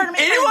 yeah, it's hard to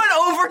make Anyone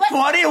friends. over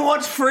 20 and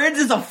wants friends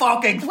is a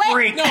fucking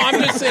freak. No,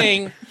 I'm just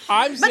saying.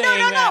 But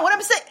no. What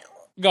I'm saying.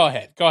 Go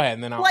ahead,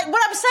 and then I'll. Like,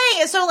 what I'm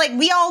saying is, so, like,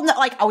 we all know,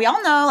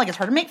 like, it's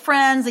hard to make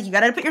friends. Like, you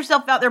got to put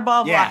yourself out there,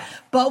 blah blah. Yeah.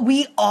 But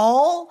we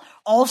all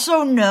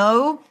also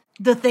know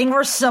the thing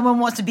where someone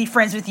wants to be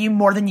friends with you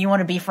more than you want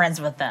to be friends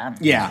with them.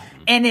 Yeah.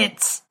 And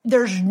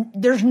there's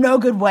no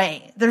good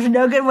way. There's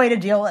no good way to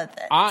deal with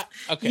it.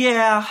 Okay.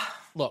 Yeah.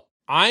 Look,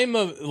 I'm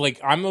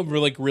a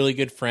really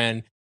good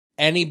friend.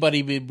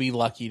 Anybody would be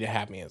lucky to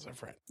have me as a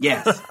friend.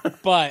 Yes.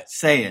 But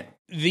Say it.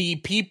 the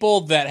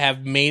people that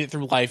have made it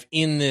through life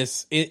in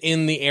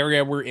the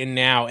area we're in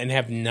now and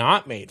have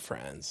not made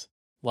friends,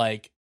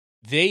 like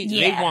they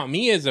want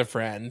me as a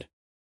friend,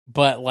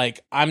 but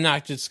like I'm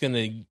not just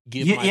gonna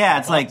give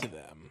it's like to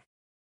them.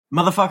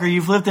 Motherfucker,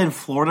 you've lived in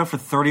Florida for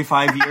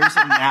 35 years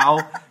and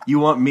now you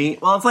want me?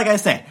 Well, it's like I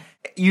say,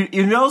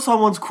 you know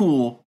someone's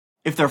cool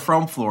if they're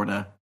from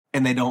Florida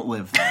and they don't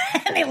live there.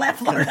 And they left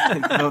Florida.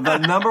 The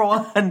number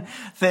one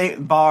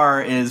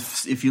bar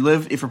is if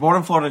you're born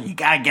in Florida, you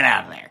gotta get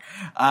out of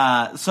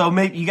there. So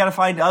maybe you gotta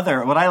find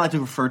what I like to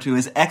refer to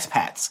as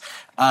expats.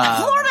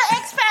 Florida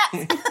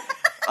expats.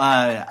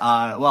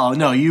 Well,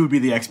 no, you would be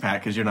the expat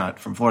because you're not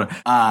from Florida.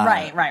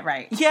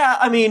 Right. Yeah,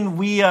 I mean,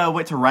 we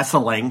went to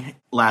wrestling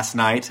last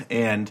night,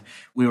 and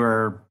we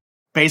were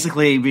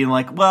basically being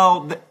like,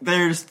 well,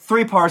 there's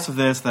 3 parts of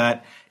this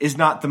that is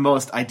not the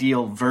most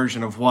ideal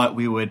version of what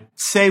we would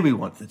say we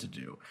wanted to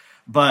do.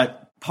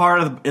 But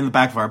in the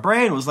back of our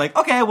brain was like,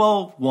 okay,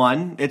 well,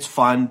 1, it's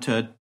fun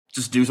to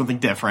just do something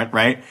different,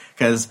 right?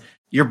 Because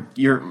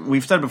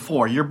we've said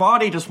before, your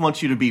body just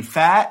wants you to be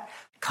fat,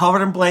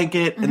 covered in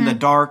blanket, in the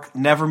dark,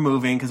 never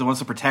moving because it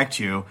wants to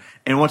protect you,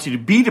 and it wants you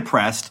to be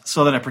depressed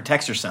so that it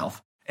protects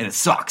yourself, and it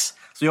sucks.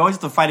 So you always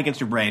have to fight against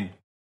your brain.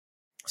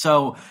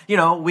 So, you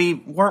know, we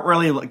weren't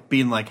really like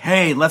being like,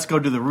 hey, let's go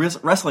do the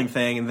wrestling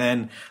thing and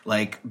then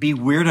like be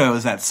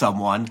weirdos at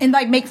someone. And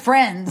like make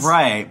friends.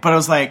 Right. But I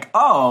was like,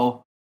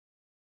 oh,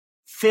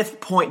 5th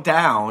point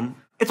down,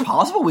 it's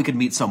possible we could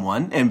meet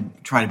someone and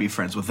try to be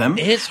friends with them.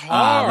 It's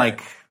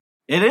hard.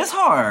 It is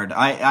hard.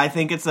 I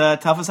think it's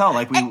tough as hell.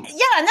 And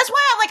that's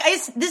why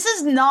this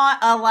is not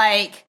a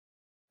like,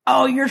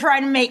 oh, you're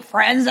trying to make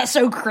friends. That's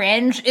so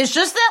cringe. It's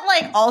just that,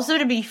 like, also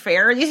to be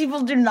fair, these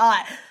people do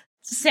not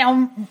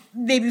sound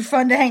maybe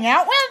fun to hang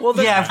out with. Well,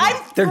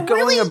 they're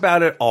going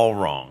about it all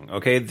wrong.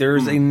 Okay,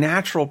 there's a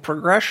natural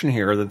progression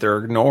here that they're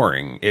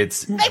ignoring. They went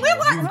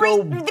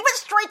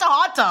straight to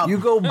hot tub. You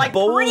go like,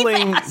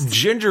 bowling,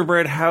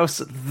 gingerbread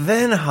house,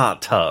 then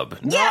hot tub.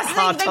 Yes, not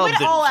hot they tub went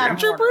to all out of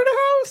gingerbread order.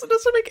 house. It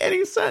doesn't make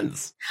any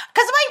sense.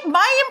 Because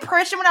my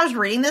impression when I was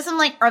reading this, I'm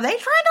like, are they trying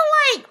to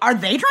wife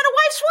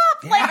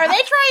swap? Like, are they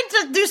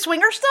trying to do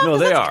swinger stuff? No,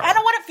 they are. Kind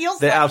of what it feels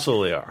They like.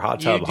 absolutely are. Hot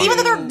tub. Even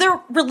though they're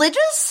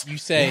religious? You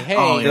say,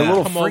 hey, they're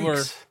little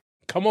freaks.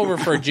 Come over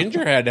for a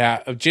gingerbread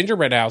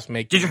house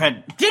making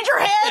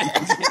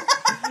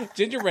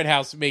gingerbread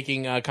house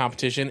making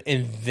competition,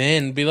 and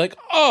then be like,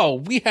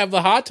 oh, we have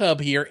the hot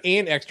tub here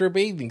and extra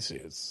bathing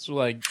suits. So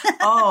like,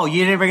 oh,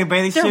 you didn't bring a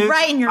bathing suit? They're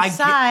right in your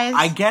size.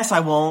 I guess I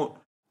won't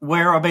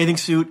wear a bathing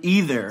suit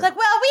either. It's like,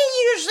 well, we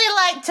usually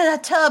like to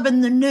tub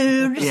in the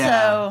nude,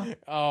 so.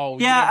 Oh,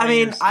 yeah, I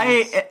mean,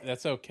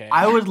 that's okay.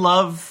 I would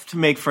love to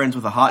make friends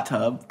with a hot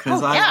tub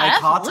because I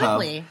like hot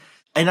tub.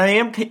 And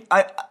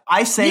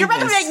I say you're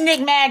about to make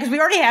Nick mad because we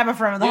already have a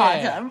friend with a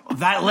hot tub.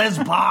 That lives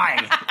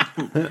by.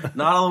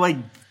 Not all the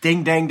way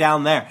ding dang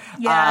down there.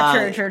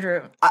 Yeah,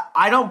 true.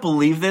 I don't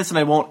believe this and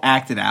I won't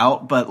act it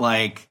out, but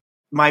like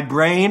my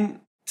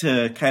brain,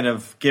 to kind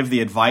of give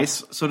the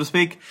advice, so to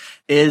speak,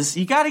 is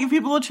you got to give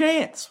people a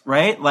chance,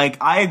 right? Like,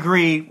 I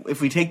agree.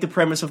 If we take the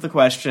premise of the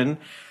question,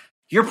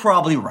 you're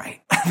probably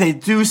right. They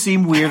do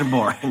seem weird and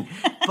boring,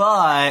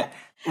 but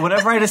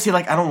whenever I just see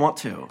like, I don't want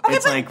to. Okay,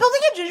 it's but like,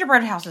 building a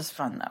gingerbread house is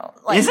fun though.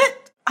 Like, is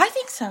it? I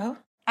think so.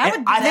 I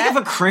think if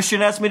a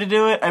Christian asked me to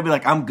do it, I'd be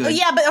like, I'm good.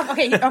 Yeah, but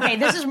okay.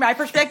 This is my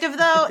perspective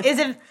though.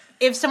 Is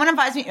if someone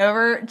invites me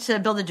over to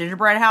build a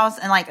gingerbread house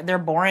and like they're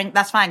boring,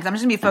 that's fine because I'm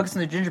just gonna be focused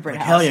on the gingerbread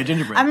house. Hell yeah,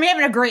 gingerbread! I'm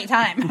having a great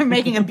time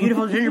making a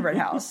beautiful gingerbread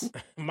house.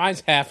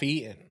 Mine's half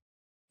eaten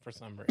for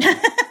some reason.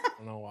 I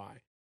don't know why.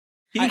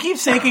 You keep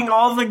taking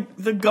all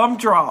the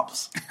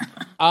gumdrops.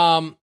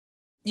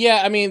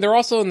 Yeah, I mean, they're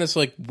also in this,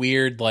 like,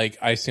 weird, like,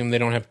 I assume they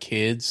don't have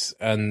kids,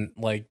 and,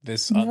 like,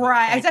 this...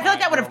 Right, I feel like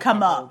that would have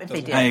come up if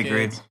they did. I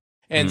agree.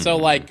 And so,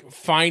 like,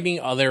 finding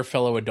other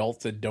fellow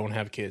adults that don't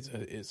have kids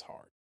is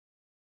hard.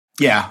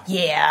 Yeah.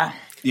 Yeah.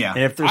 Yeah.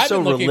 And if they're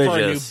so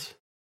religious,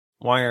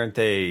 Why aren't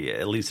they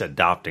at least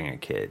adopting a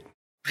kid?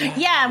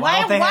 Yeah,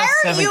 why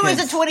are you as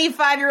a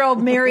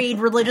 25-year-old married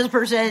religious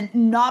person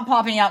not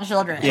popping out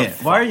children? Yeah,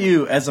 why are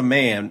you as a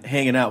man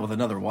hanging out with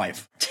another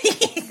wife?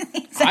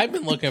 I've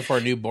been looking for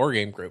a new board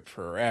game group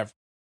forever.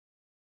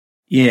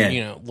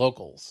 Yeah.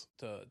 Locals.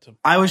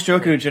 I was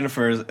joking with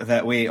Jennifer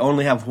that we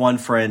only have one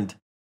friend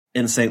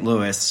in St.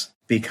 Louis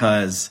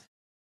because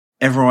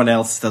everyone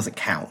else doesn't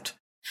count.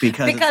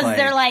 Because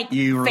they're like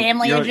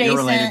family adjacent. You're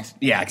related.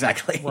 Yeah,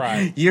 exactly.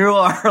 Right. You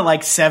are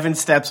like 7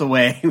 steps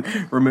away.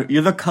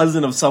 You're the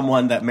cousin of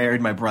someone that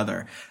married my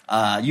brother.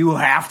 You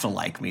have to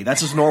like me.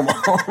 That's just normal.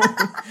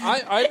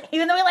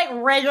 Even though we like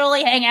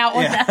regularly hang out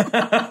with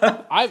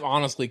them. I've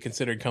honestly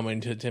considered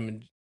coming to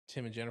Tim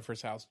and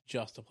Jennifer's house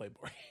just to play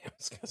board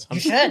games. You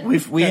should.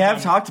 We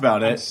have talked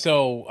about it.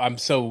 I'm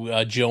so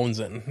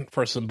jonesing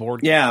for some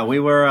board games. Yeah, we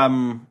were.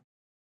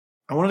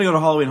 I wanted to go to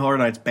Halloween Horror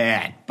Nights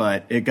bad,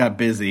 but it got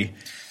busy.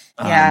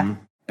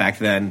 Back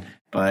then.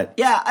 But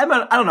yeah, I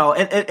don't know.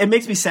 It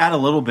makes me sad a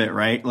little bit,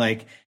 right?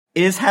 Like,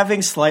 is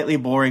having slightly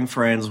boring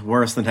friends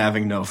worse than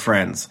having no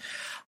friends?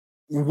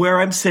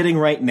 Where I'm sitting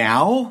right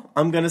now,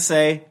 I'm going to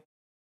say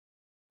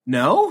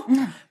no.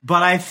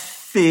 But I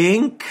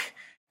think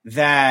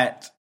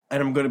that,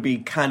 and I'm going to be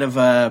kind of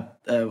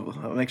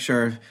I'll make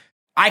sure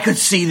I could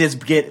see this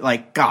get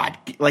like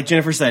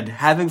Jennifer said,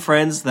 having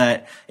friends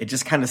that it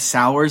just kind of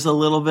sours a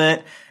little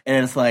bit.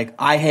 And it's like,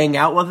 I hang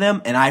out with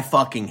them and I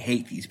fucking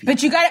hate these people.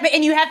 But you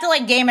have to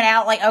like game it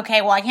out. Like,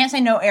 okay, well, I can't say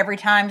no every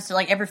time. So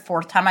like every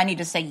 4th time I need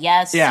to say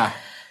yes. Yeah.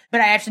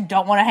 But I actually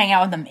don't want to hang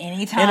out with them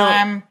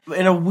anytime.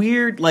 In a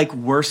weird, like,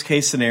 worst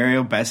case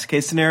scenario, best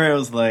case scenario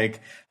is like,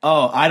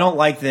 oh, I don't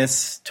like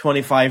this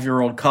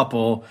 25-year-old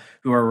couple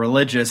who are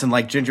religious and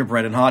like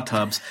gingerbread and hot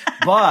tubs,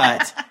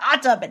 but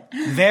hot tubbing.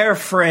 Their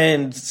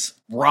friends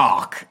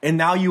rock, and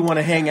now you want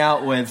to hang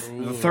out with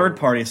the third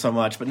party so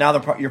much, but now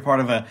you're part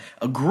of a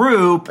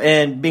group,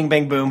 and bing,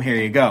 bang, boom, here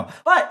you go.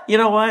 But you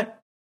know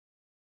what?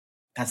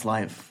 That's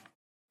life.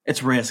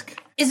 It's risk.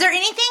 Is there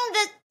anything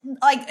that,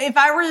 like, if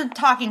I were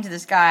talking to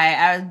this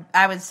guy,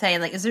 I would say,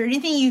 like, is there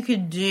anything you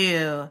could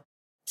do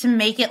to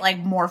make it like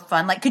more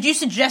fun? Like, could you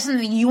suggest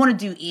something you want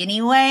to do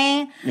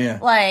anyway? Yeah.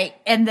 Like,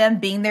 and them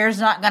being there is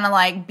not gonna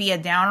like be a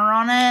downer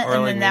on it, or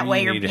and like then that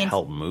way you're need being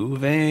help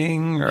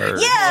moving, or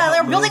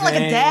they're building like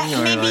a deck,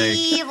 or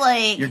maybe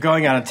like you're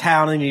going out of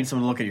town and you need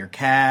someone to look at your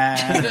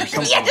cat. Or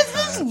something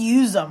just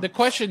use them. The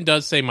question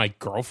does say my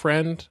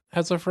girlfriend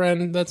has a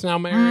friend that's now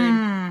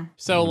married.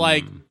 So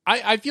like,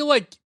 I feel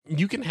like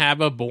you can have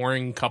a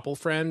boring couple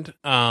friend,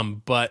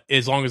 but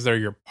as long as they're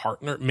your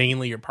partner,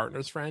 mainly your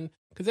partner's friend,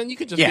 because then you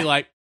could just be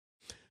like,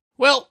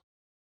 well,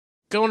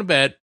 going to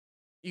bed.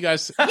 You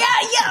guys. So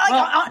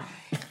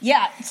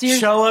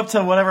show up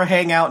to whatever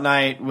hangout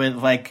night with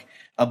like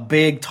a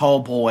big tall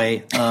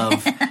boy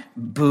of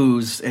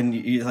booze, and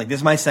you're like, this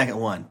is my second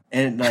one.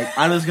 And like,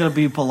 I'm just going to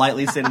be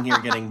politely sitting here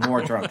getting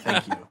more drunk.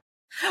 Thank you.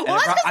 Well,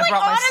 I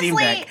brought my Steam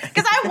Deck.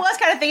 Because I was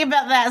kind of thinking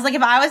about that. It's like,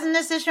 if I was in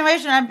this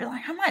situation, I'd be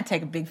like, I might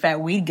take a big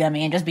fat weed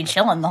gummy and just be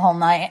chilling the whole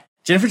night.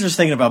 Jennifer's just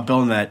thinking about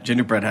building that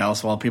gingerbread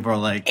house while people are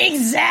like...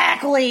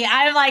 Exactly.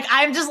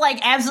 I'm just like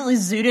absolutely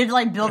zooted,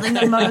 like building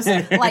the most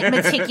like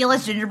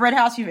meticulous gingerbread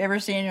house you've ever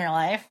seen in your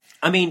life.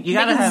 I mean, you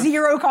gotta have...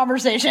 zero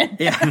conversation.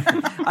 Yeah.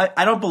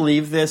 I don't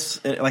believe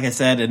this, like I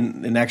said,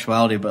 in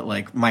actuality, but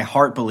like my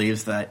heart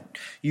believes that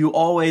you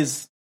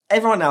always...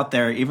 Everyone out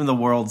there, even the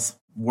world's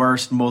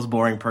worst, most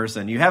boring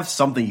person, you have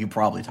something you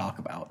probably talk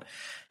about.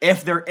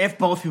 If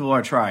both people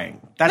are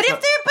trying. But if they're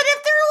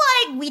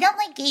like, we don't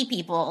like gay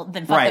people,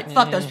 then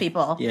fuck those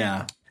people.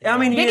 Yeah. I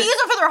mean, maybe use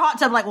them for their hot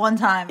tub like one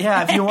time.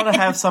 Yeah, if you want to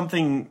have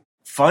something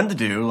fun to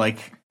do,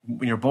 like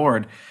when you're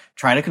bored,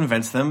 try to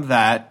convince them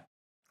that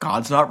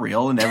God's not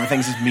real and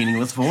everything's just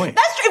meaningless void.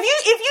 That's true.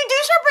 If you do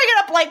start bringing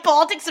up like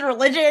politics and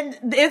religion,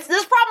 this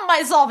problem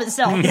might solve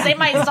itself. They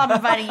might stop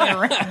inviting you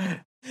around.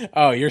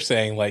 Oh, you're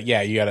saying like,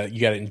 yeah, you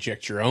gotta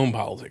inject your own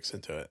politics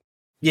into it.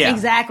 Yeah.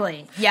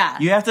 Exactly. Yeah.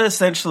 You have to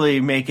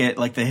essentially make it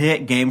like the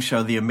hit game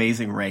show, The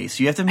Amazing Race.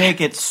 You have to make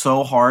it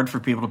so hard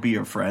for people to be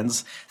your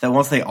friends that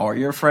once they are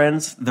your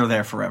friends, they're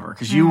there forever.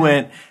 Because you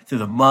went through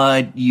the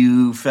mud,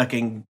 you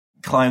fucking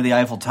climbed the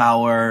Eiffel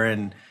Tower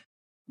and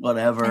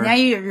whatever. And now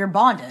you're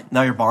bonded.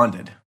 Now you're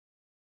bonded.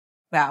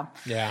 Wow.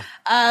 Yeah.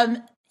 But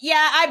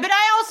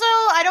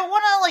I don't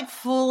want to like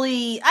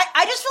fully,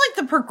 I just feel like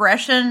the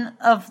progression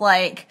of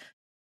like,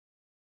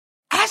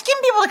 asking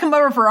people to come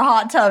over for a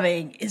hot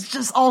tubbing is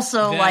just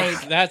also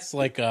that's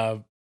like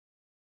an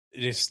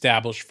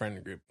established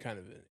friend group kind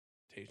of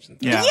invitation.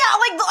 Yeah,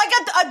 like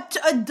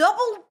a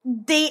double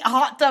date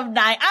hot tub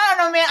night. I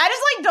don't know, man. I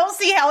just like don't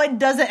see how it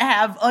doesn't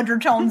have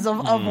undertones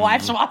of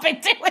wife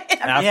swapping to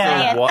it.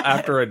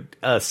 After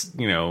a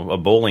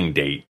bowling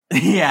date.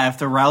 Yeah,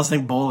 after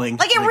rousing bowling.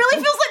 Like it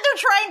really feels like they're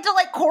trying to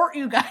like court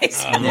you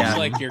guys. Looks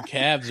like your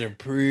calves are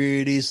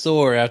pretty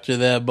sore after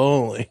that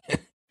bowling.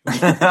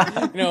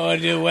 I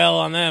do well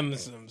on them.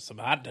 Some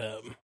hot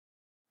tub.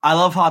 I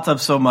love hot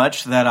tubs so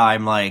much that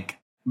I'm like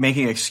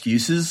making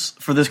excuses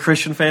for this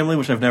Christian family,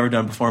 which I've never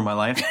done before in my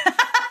life.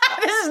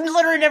 This has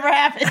literally never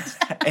happened.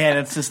 And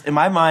it's just, in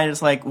my mind,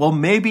 it's like, well,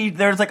 maybe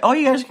there's like, oh,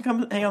 you guys can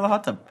come hang out in the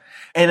hot tub.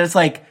 And it's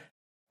like,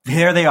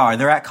 there they are.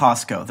 They're at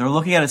Costco. They're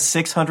looking at a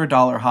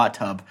 $600 hot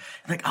tub.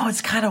 Like, oh,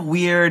 it's kind of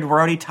weird. We're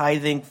already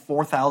tithing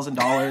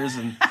 $4,000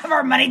 and Have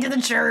our money to the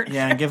church.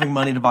 yeah, and giving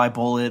money to buy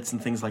bullets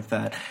and things like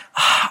that.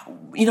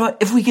 You know,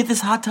 if we get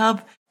this hot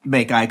tub,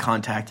 make eye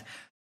contact.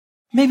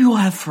 Maybe we'll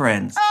have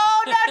friends.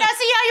 Oh, no,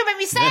 see how you make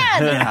me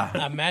sad.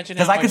 Yeah, Imagine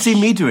because I could see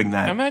me doing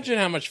that. Imagine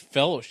how much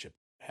fellowship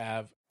you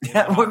have.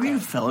 Yeah, we're going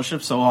to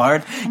fellowship so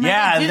hard.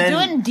 Yeah, and then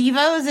doing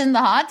devos in the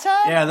hot tub?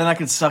 yeah, then I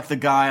could suck the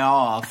guy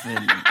off,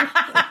 and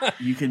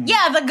you can.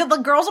 Yeah, the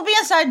girls will be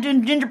inside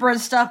doing gingerbread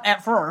stuff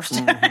at first,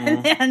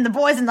 and then the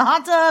boys in the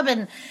hot tub,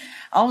 and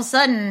all of a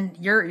sudden,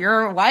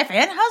 your wife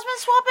and husband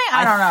swapping?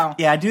 I don't know.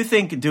 Yeah, I do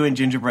think doing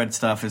gingerbread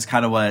stuff is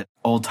kind of what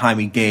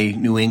old-timey gay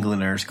New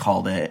Englanders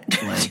called it.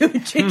 Like,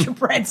 Doing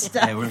gingerbread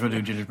stuff. hey, we're going to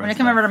do gingerbread When they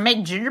stuff. come over to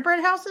make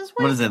gingerbread houses?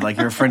 What is it, like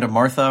you're a friend of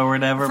Martha or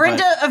whatever?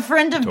 A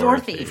friend of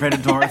Dorothy. Friend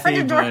of Dorothy. A friend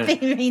of but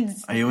Dorothy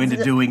means... Are you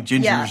into doing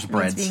Yeah,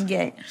 gingerbreads? means being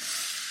gay.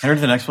 Enter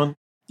the next one.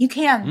 You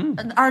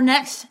can. Our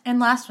next and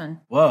last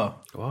one. Whoa.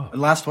 Whoa.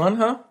 Last one,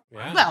 huh?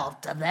 Yeah. Well,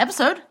 of the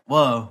episode.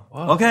 Whoa.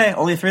 Okay,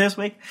 only 3 this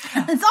week? It's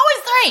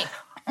always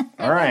 3.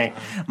 All right.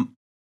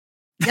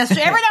 Yes,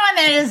 every now and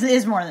then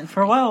is more than 3.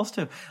 For a while,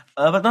 too.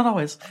 But not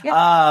always.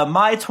 Yeah.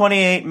 My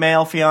 28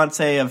 male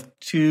fiance of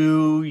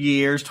 2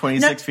 years,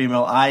 26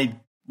 female.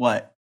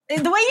 What?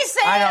 The way you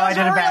say I know, I it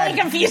did it was bad. really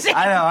confusing.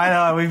 I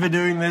know. We've been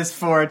doing this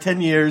for 10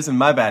 years, and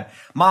my bad.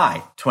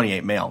 My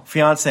 28 male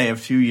fiance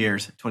of 2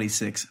 years,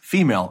 26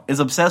 female, is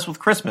obsessed with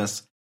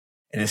Christmas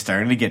and is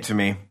starting to get to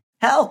me.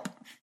 Help!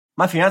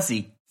 My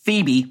fiance,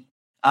 Phoebe,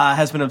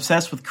 has been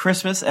obsessed with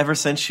Christmas ever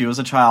since she was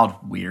a child.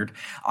 Weird.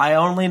 I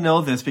only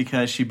know this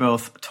because she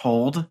both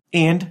told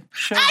and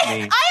showed me. I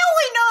only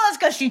know this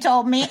because she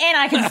told me, and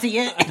I can see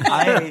it.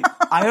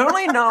 I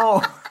only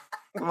know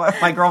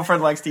my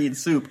girlfriend likes to eat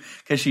soup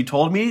because she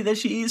told me that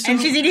she eats soup.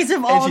 And she's eating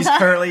soup all and the she's time.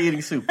 currently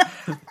eating soup.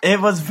 It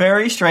was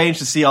very strange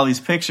to see all these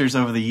pictures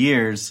over the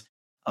years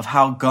of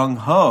how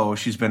gung-ho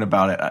she's been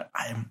about it.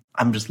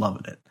 I'm just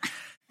loving it.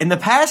 In the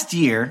past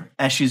year,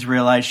 as she's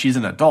realized she's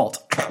an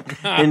adult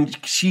and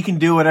she can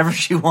do whatever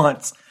she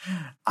wants.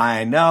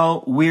 I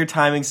know, weird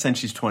timing since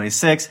she's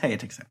 26. Hey,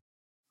 it takes time.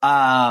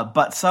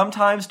 But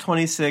sometimes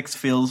 26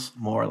 feels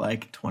more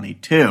like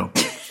 22.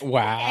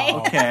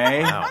 Wow. Okay.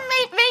 Maybe,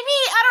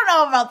 I don't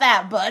know about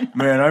that, bud.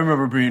 Man, I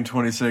remember being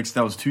 26.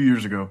 That was 2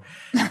 years ago.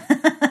 Wasn't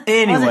 10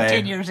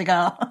 Anyway, years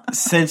ago.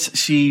 since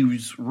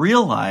she's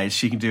realized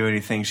she can do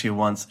anything she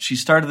wants, she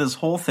started this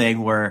whole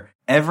thing where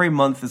every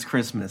month is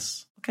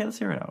Christmas. Okay, let's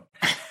hear it out.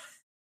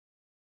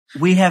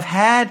 We have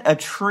had a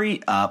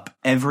tree up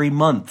every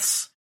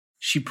month.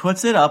 She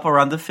puts it up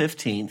around the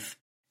 15th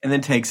and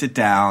then takes it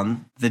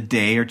down the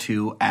day or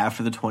two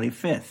after the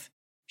 25th.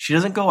 She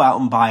doesn't go out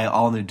and buy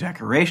all new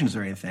decorations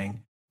or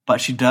anything,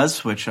 but she does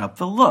switch up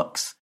the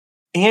looks.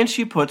 And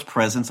she puts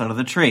presents under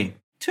the tree,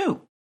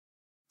 too.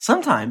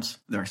 Sometimes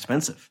they're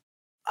expensive.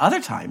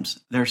 Other times,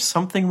 there's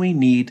something we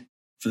need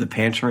for the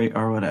pantry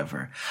or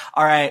whatever.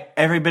 All right,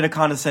 every bit of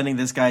condescending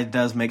this guy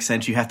does make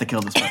sense. You have to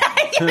kill this person.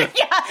 Yeah,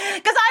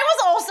 because I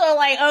was also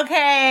like,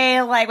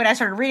 okay, like when I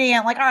started reading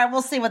it, like, all right,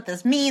 we'll see what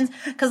this means.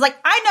 Because like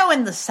I know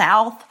in the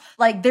South,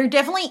 like there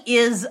definitely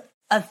is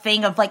a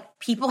thing of like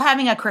people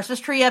having a Christmas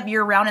tree up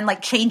year round and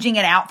like changing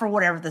it out for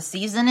whatever the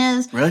season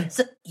is. Really?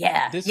 So,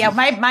 yeah. This Yeah. is-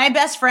 My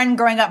best friend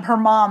growing up, her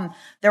mom,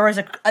 there was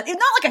not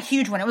like a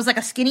huge one. It was like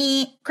a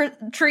skinny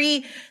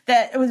tree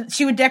that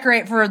she would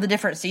decorate for the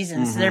different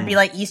seasons. So there'd be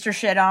like Easter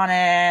shit on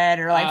it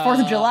or like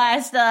 4th of July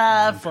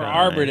stuff. For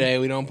Arbor Day,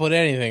 we don't put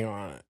anything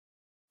on it.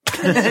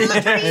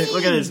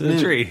 Look at this. The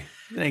tree.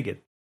 Naked.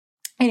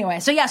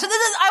 Anyway, so yeah, so this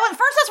is, first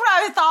that's what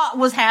I thought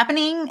was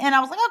happening, and I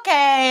was like,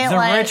 okay, The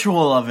like,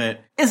 ritual of it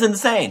is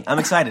insane. I'm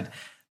excited.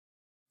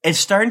 It's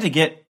starting to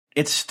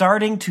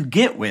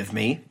get with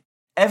me.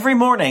 Every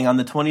morning on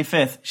the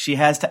 25th, she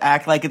has to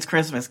act like it's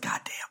Christmas.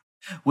 God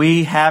damn.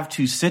 We have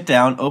to sit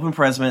down, open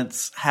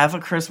presents, have a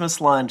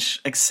Christmas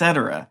lunch,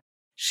 etc.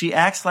 She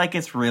acts like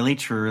it's really,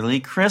 truly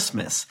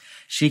Christmas.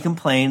 She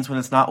complains when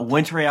it's not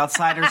wintry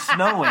outside or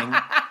snowing,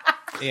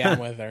 Yeah, I'm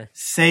with her.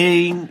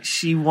 saying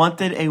she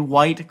wanted a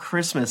white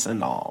Christmas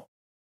and all.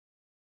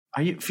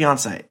 Are you,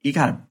 fiance? You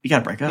gotta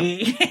break up.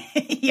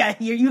 yeah,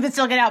 you can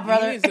still get out,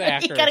 brother. He needs to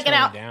ask You her gotta to get tone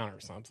out. it down or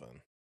something.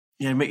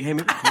 Yeah,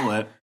 maybe cool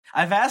it.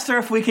 I've asked her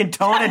if we can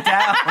tone it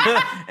down,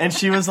 and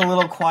she was a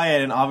little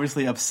quiet and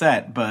obviously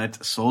upset,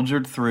 but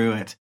soldiered through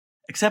it.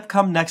 Except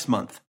come next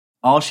month,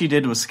 all she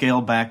did was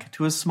scale back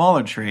to a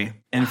smaller tree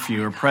and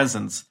fewer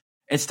presents.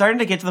 It's starting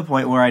to get to the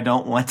point where I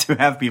don't want to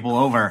have people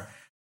over.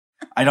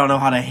 I don't know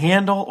how to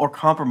handle or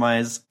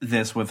compromise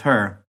this with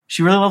her.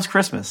 She really loves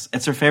Christmas.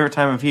 It's her favorite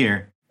time of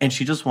year, and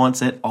she just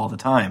wants it all the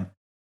time.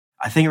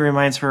 I think it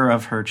reminds her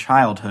of her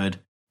childhood,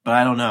 but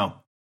I don't know.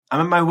 I'm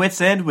at my wit's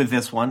end with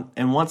this one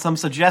and want some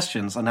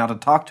suggestions on how to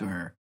talk to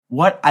her,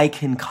 what I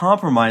can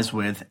compromise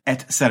with,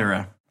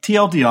 etc.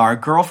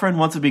 TLDR, girlfriend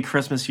wants to be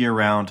Christmas year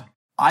round.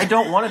 I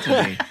don't want it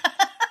to be.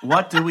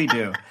 What do we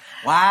do?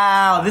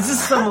 Wow, this is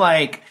some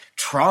like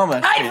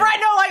trauma.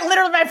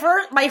 Literally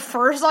my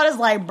first thought is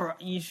like, bro,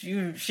 she's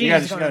going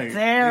to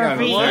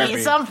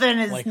therapy. Something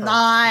is like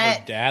not.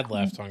 Her dad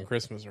left on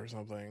Christmas or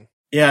something.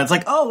 Yeah, it's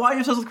like, oh, why are you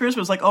obsessed with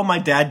Christmas? Like, oh, my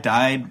dad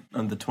died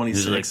on the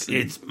 26th. Like,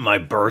 it's my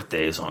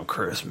birthday's on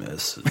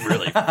Christmas. It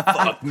really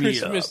fucked me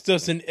Christmas up.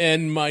 doesn't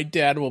end. My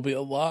dad will be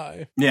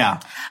alive. Yeah.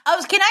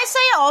 Can I say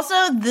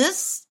also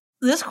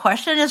this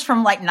question is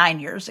from like 9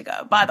 years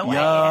ago, by the way.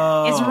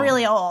 Yo. It's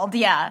really old.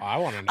 Yeah. I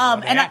want to know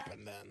what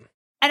happened then.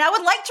 And I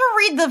would like to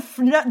read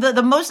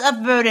the most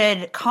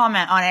upvoted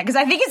comment on it because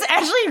I think it's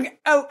actually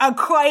a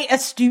quite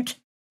astute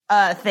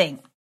thing.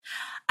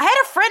 I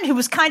had a friend who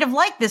was kind of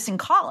like this in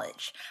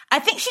college. I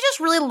think she just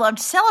really loved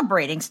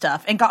celebrating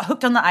stuff and got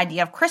hooked on the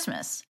idea of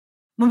Christmas.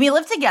 When we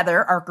lived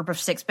together, our group of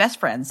 6 best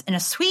friends, in a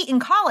suite in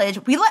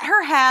college, we let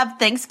her have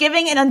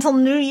Thanksgiving and until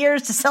New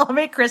Year's to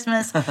celebrate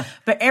Christmas.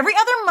 But every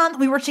other month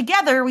we were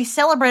together, we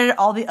celebrated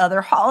all the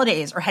other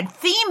holidays or had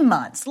theme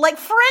months, like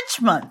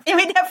French month. And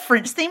we'd have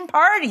French-themed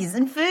parties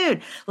and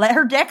food, let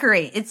her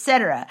decorate,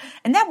 etc.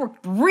 And that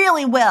worked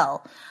really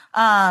well.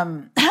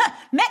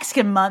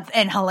 Mexican month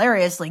and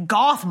hilariously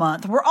Goth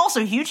month were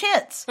also huge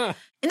hits.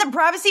 In the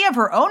privacy of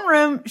her own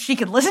room, she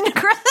could listen to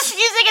Christmas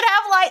music and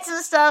have lights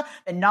and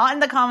stuff, but not in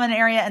the common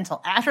area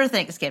until after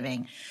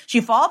Thanksgiving. She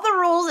followed the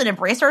rules and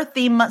embraced our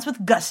theme months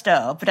with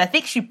gusto, but I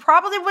think she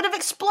probably would have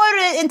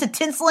exploded into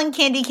tinsel and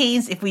candy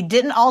canes if we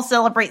didn't all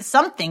celebrate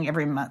something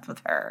every month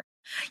with her.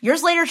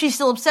 Years later, she's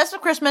still obsessed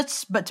with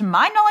Christmas, but to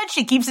my knowledge,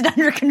 she keeps it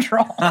under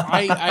control.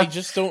 I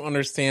just don't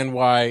understand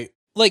why.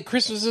 Like,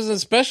 Christmas isn't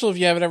special if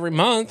you have it every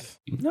month.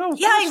 No.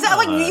 Yeah,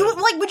 exactly. Would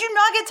you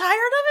not get tired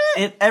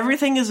of it?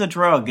 Everything is a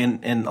drug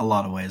in a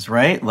lot of ways,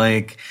 right?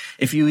 Like,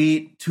 if you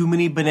eat too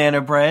many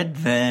banana bread,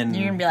 then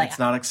you're gonna be like,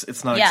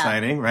 it's not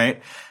exciting,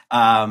 right?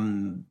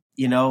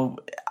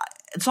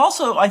 It's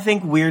also, I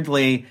think,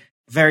 weirdly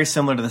very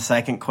similar to the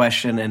second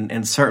question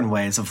in certain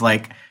ways of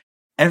like,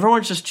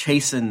 everyone's just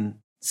chasing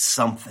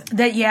something.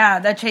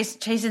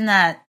 Chasing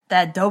that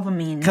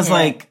dopamine. Because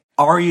like,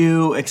 are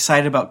you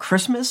excited about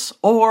Christmas,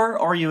 or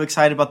are you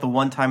excited about the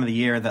one time of the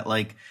year that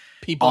like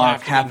people our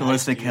have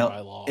capitalistic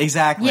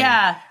exactly?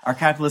 Yeah, our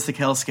capitalistic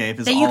hellscape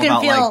is that all you can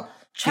about feel like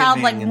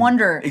childlike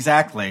wonder.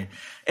 Exactly,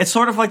 it's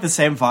sort of like the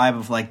same vibe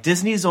of like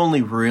Disney's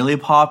only really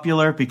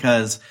popular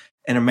because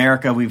in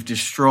America we've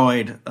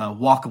destroyed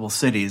walkable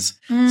cities.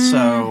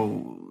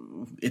 So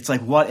it's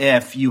like, what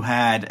if you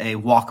had a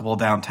walkable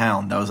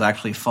downtown that was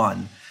actually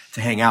fun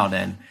to hang out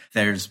in?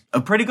 There's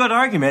a pretty good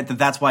argument that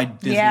that's why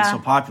Disney is so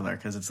popular,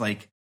 because it's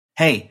like,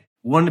 hey,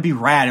 wouldn't it be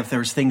rad if there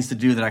was things to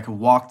do that I could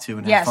walk to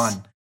and have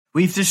fun?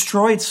 We've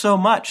destroyed so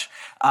much.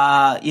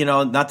 Not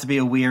to be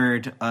a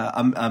weird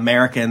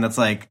American that's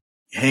like,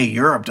 hey,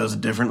 Europe does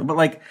it different, but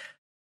like,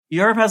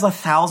 Europe has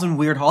 1,000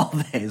 weird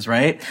holidays,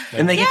 right?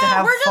 And they get to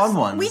have fun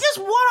ones. We just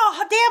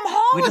want a damn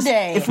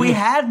holiday. If we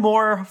had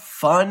more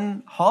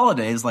fun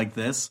holidays like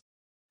this,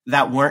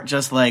 that weren't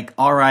just like,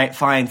 all right,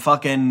 fine,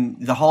 fucking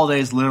the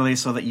holidays literally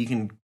so that you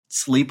can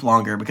sleep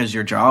longer because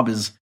your job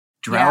is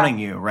drowning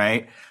you,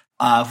 right?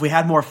 If we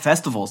had more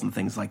festivals and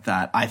things like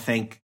that, I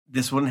think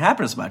this wouldn't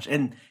happen as much.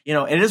 And,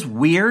 it is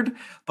weird,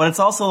 but it's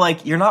also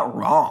like, you're not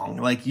wrong.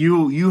 Like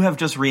you have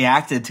just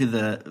reacted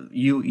to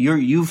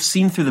you've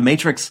seen through the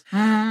Matrix.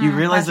 You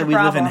realize that we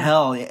live in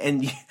hell.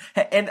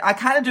 And I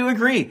kind of do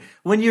agree.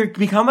 When you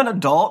become an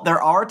adult,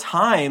 there are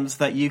times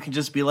that you can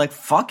just be like,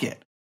 fuck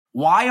it.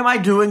 Why am I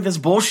doing this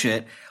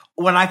bullshit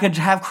when I could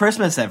have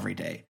Christmas every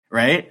day,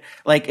 right?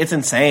 Like, it's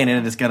insane,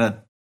 and it's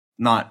gonna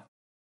not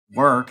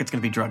work. It's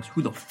gonna be drugs.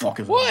 Who the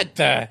fuck is What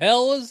the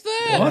hell is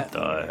that? What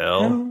the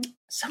hell?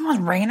 Someone's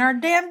ringing our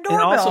damn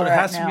doorbell. And also, it right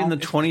has now. to be in the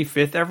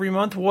 25th every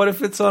month. What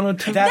if it's on a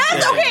Tuesday?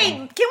 That's okay.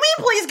 Can we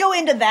please go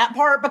into that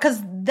part?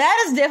 Because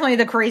that is definitely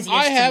the craziest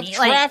I have to me.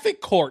 traffic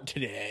court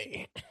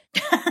today.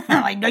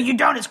 Like, no, you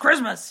don't. It's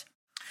Christmas.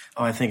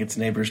 Oh, I think it's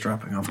neighbors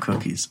dropping off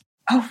cookies.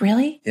 Oh,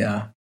 really?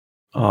 Yeah.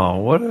 Oh,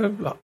 what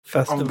a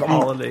festive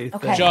holiday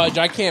thing. Judge,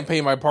 I can't pay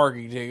my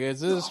parking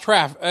tickets. This is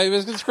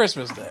it's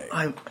Christmas Day.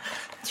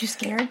 You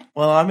scared?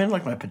 Well, I'm in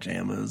like my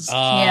pajamas.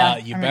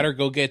 You better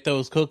go get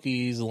those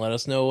cookies and let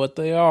us know what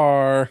they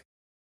are.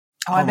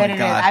 Oh, I bet it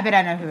is. I bet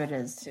I know who it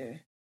is too.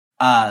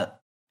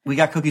 We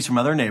got cookies from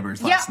other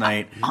neighbors last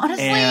night.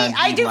 Honestly,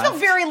 I do feel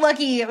very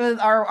lucky with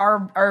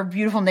our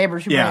beautiful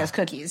neighbors who bring us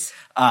cookies.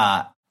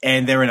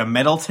 And they're in a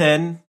metal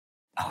tin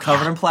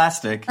covered in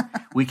plastic.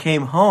 We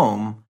came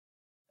home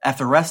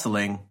after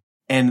wrestling,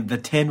 and the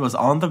tin was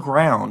on the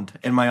ground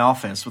in my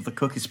office with the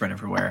cookie spread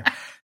everywhere.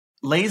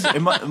 Laser,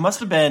 it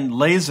must have been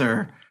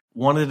Laser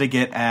wanted to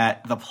get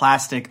at the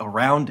plastic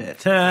around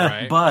it,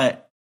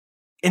 but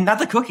not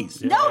the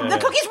cookies. No, the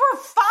cookies were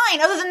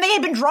fine, other than they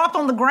had been dropped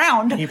on the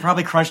ground. He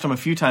probably crunched them a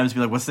few times to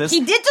be like, what's this?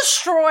 He did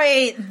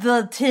destroy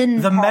the tin.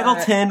 The metal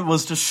tin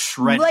was just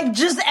shredded. Like,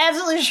 just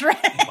absolutely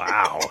shredded.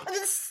 Wow.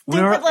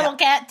 Stupid little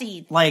cat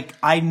teeth. Like,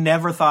 I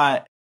never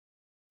thought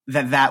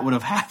that would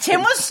have happened.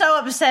 Tim was so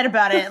upset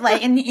about it,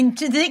 like, and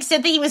to the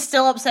extent that he was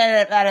still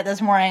upset about it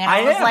this morning. And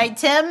I was like,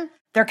 Tim,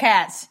 they're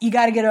cats. You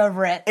got to get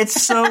over it. It's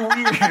so weird.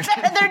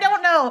 They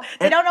don't know.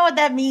 They don't know what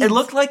that means. It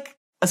looked like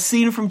a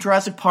scene from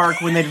Jurassic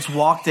Park when they just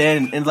walked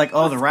in and like,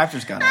 oh, the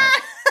raptors got out.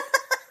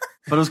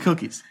 But it was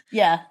cookies.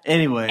 Yeah.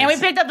 Anyway. And we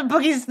picked up the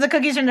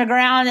cookies from the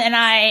ground, and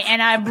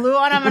I blew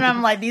on them, and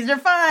I'm like, these are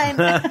fine.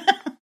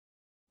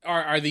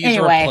 Are these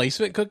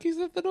replacement cookies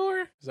at the door?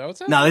 Is that what's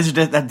happening? No, these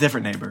are that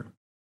different neighbor.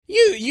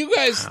 You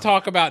guys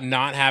talk about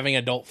not having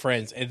adult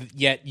friends, and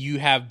yet you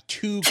have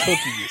 2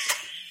 cookies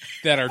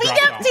that are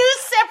dropped off. We have 2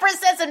 separate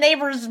sets of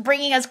neighbors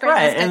bringing us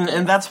Christmas cookies.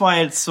 And that's why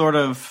it's sort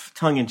of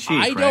tongue-in-cheek,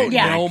 I don't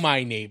know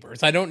my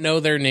neighbors. I don't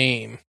know their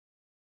name.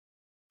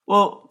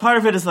 Well, part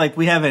of it is like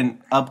we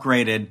haven't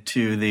upgraded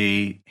to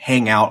the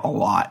hang out a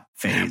lot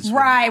phase.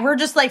 Right. We're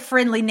just like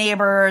friendly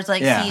neighbors,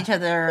 like see each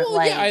other.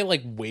 Well, yeah, I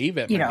like wave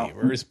at my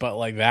neighbors, but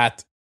like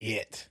that's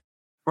it.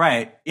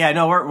 Right. Yeah,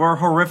 no, we're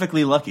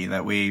horrifically lucky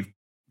that we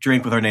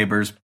drink with our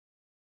neighbors,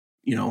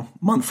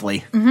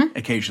 monthly,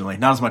 occasionally.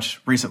 Not as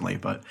much recently,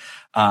 but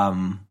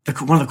one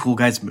of the cool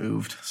guys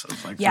moved. So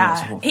it's like,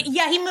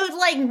 he moved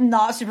like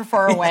not super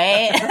far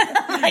away.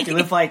 He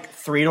lived like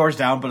 3 doors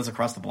down, but it's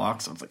across the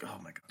block. So it's like, oh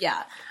my God.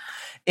 Yeah.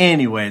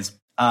 Anyways,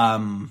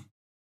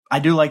 I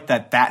do like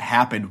that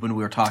happened when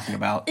we were talking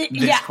about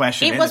this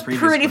question. It was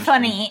pretty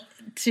funny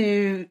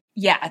to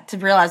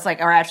realize like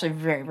we're actually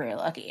very, very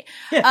lucky.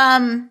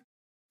 Yeah.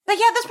 But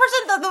yeah, this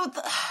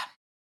person,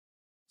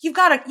 you've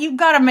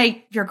got to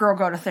make your girl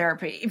go to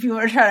therapy if you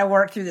want to try to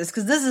work through this,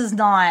 because this is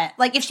not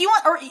like if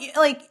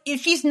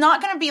if she's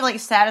not going to be like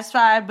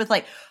satisfied with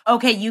like,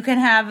 okay, you can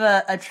have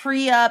a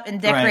tree up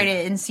and decorate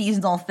it in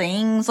seasonal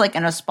things like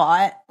in a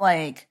spot,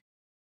 like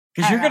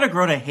because you're going to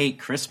grow to hate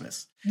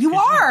Christmas. You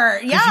are,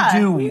 yeah.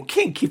 You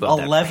can't keep up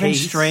 11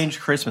 strange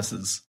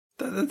Christmases.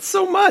 That's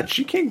so much.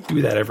 You can't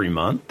do that every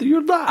month.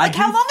 You're not. Like,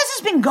 how long has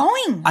this been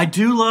going? I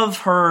do love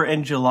her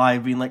in July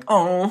being like,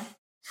 I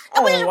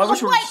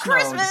wish white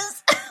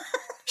Christmas.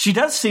 She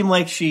does seem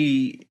like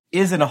she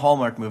is in a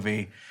Hallmark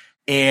movie,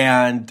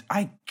 and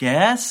I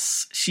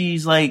guess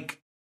she's like,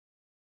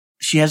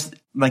 she has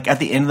like at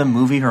the end of the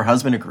movie, her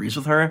husband agrees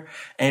with her,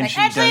 and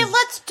like,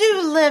 let's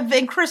live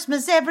in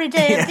Christmas every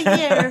day of the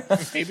year.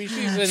 Maybe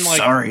she's in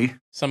like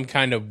some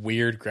kind of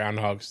weird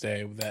Groundhog's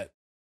Day that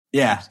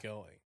keeps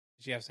going.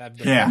 She has to have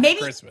the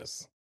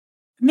Christmas.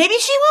 Maybe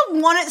she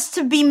would want it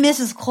to be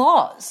Mrs.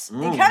 Claus.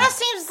 It kind of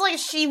seems like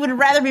she would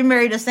rather be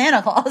married to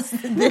Santa Claus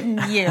than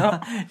you.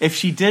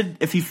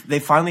 If they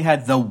finally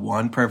had the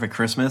one perfect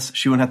Christmas,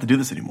 she wouldn't have to do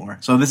this anymore.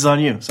 So this is on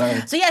you.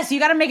 Sorry. So yes, you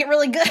got to make it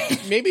really good.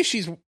 Maybe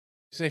she's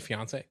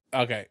fiance.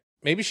 Okay,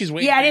 maybe she's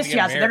waiting. Yeah, it is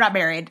fiance. They're not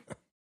married.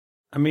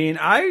 I mean,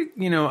 I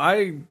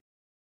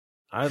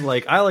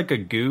like a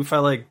goof. I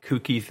like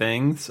kooky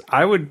things.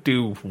 I would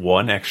do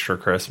one extra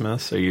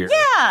Christmas a year.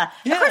 Yeah.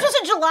 Christmas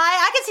in July.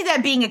 I could see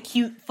that being a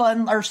cute,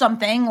 fun, or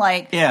something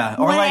like. Yeah,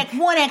 or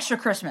one extra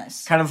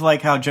Christmas. Kind of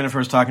like how Jennifer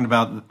was talking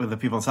about with the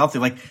people in South.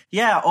 They're like,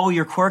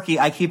 you're quirky.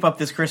 I keep up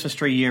this Christmas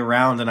tree year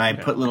round, and I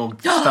put little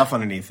stuff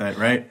underneath it,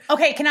 right?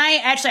 Okay, can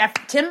I actually,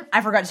 Tim? I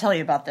forgot to tell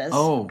you about this.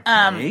 Oh,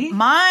 okay.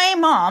 My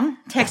mom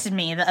texted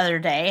me the other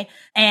day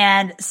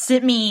and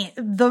sent me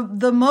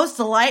the most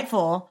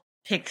delightful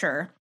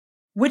picture.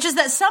 Which is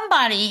that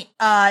somebody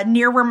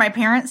near where my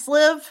parents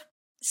live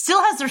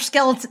still has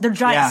their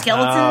giant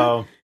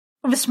skeleton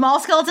with the small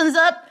skeletons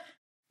up.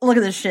 Look at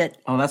this shit.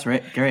 Oh, that's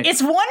right. Great.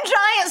 It's one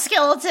giant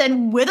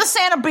skeleton with a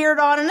Santa beard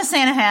on and a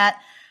Santa hat,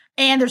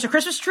 and there's a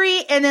Christmas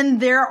tree, and then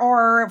there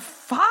are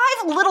 5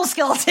 little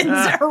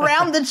skeletons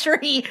around the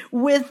tree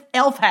with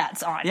elf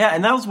hats on. Yeah,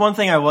 and that was one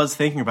thing I was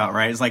thinking about,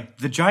 right? Is like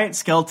the giant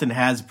skeleton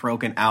has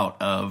broken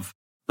out of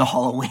the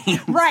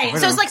Halloween. Right.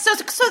 So it's like, so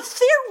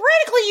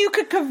theoretically you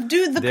could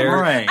do the,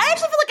 I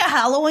actually feel like a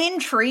Halloween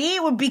tree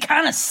would be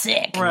kind of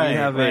sick.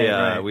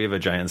 Right. We have a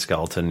giant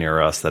skeleton near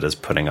us that is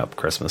putting up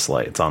Christmas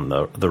lights on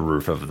the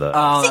roof of the. So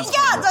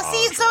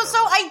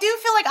I do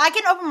feel like I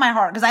can open my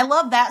heart because I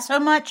love that so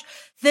much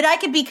that I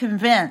could be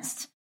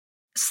convinced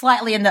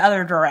slightly in the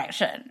other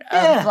direction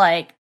of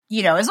like,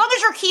 as long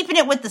as you're keeping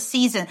it with the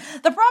season.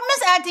 The problem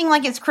is acting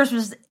like it's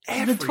Christmas the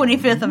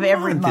 25th of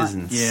every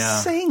month.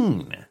 Is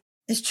insane.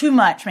 It's too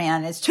much,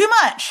 man. It's too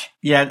much.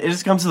 Yeah, it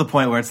just comes to the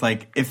point where it's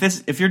like,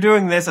 if you're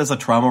doing this as a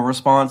trauma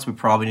response, we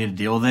probably need to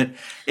deal with it.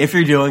 If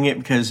you're doing it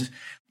because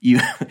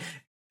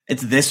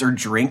it's this or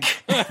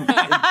drink,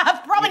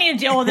 probably need to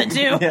deal with it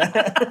too.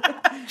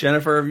 Yeah.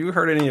 Jennifer, have you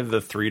heard any of the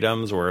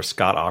Threedoms where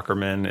Scott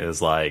Aukerman is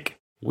like,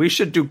 we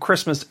should do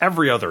Christmas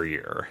every other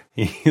year?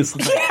 He's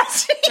like,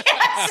 yes.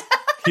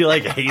 He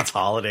like hates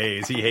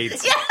holidays. He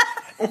hates. Yeah.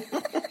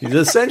 He's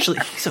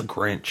a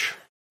Grinch.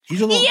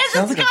 Scott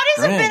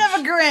is a bit of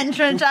a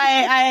Grinch, which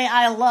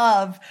I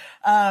love.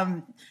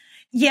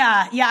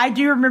 I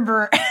do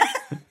remember.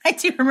 I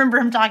do remember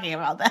him talking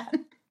about that,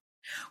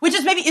 which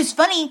is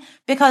funny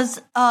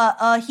because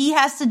he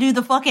has to do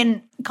the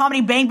fucking Comedy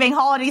Bang Bang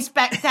Holiday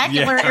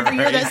Spectacular every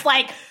year. That's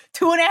like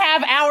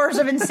 2.5 hours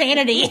of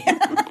insanity. Maybe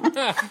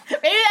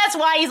that's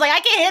why he's like,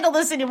 I can't handle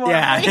this anymore.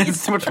 Yeah,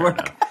 it's too much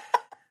work.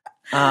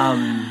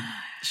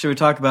 Should we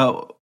talk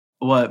about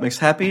What makes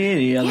happy?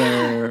 Any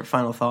other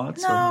final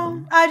thoughts?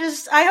 No,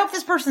 I hope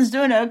this person's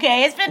doing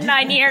okay. It's been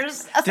 9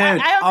 years. Dude, I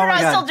hope you're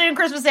not God. still doing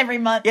Christmas every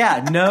month.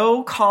 Yeah,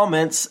 no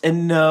comments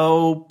and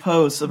no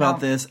posts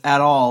about this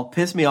at all.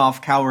 Piss me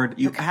off, coward.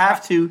 You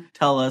have to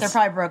tell us. They're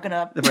probably broken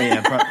up.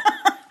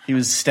 He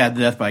was stabbed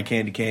to death by a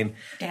candy cane.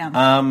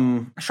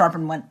 Damn. A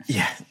sharpened one.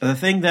 Yeah, the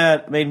thing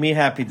that made me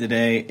happy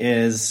today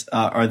is,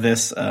 or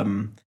this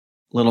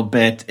little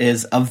bit,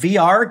 is a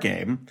VR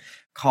game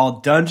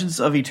called Dungeons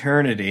of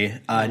Eternity.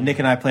 Nick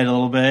and I played a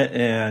little bit,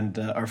 and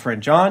our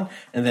friend John,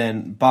 and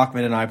then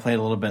Bachman and I played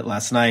a little bit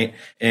last night.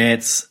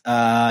 It's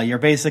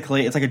it's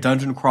like a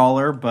dungeon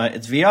crawler, but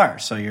it's VR.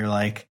 So you're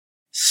like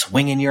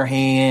swinging your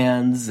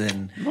hands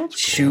and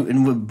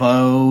shooting with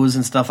bows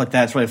and stuff like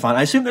that. It's really fun.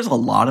 I assume there's a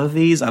lot of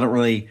these. I don't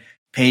really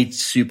pay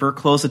super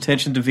close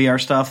attention to VR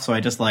stuff, so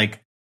I just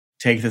like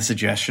take the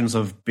suggestions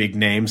of big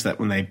names that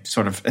when they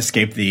sort of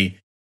escape the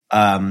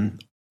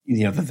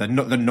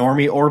the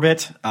normie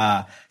orbit.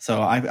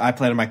 So I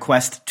played on my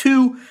Quest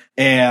 2,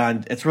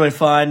 and it's really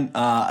fun.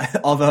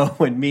 Although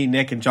when me,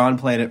 Nick, and John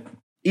played it,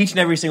 each and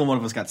every single one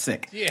of us got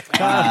sick. Yeah,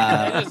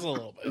 just a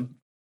little bit.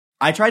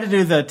 I tried to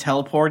do the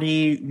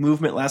teleporty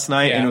movement last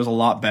night, and it was a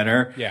lot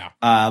better. Yeah.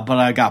 But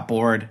I got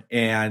bored,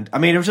 and I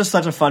mean, it was just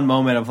such a fun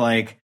moment of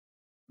like,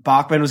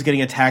 Bachman was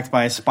getting attacked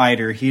by a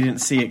spider. He didn't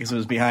see it because it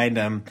was behind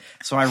him.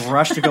 So I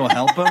rushed to go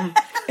help him,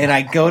 and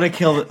I go to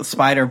kill the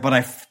spider, but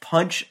I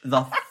punch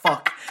the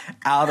fuck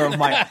out of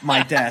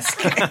my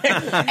desk.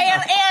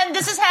 and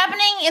this is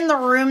happening in the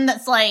room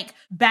that's like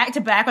back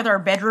to back with our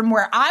bedroom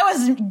where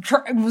I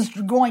was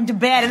going to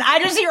bed, and I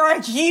just hear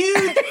a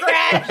huge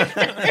crash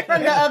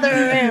from the other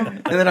room.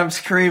 And then I'm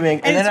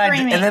screaming, and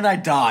then I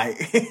die.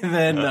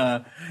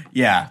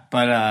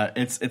 But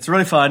it's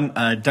really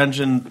fun.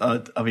 Dungeon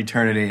of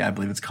Eternity, I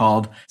believe it's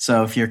called.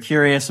 So if you're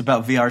curious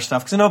about VR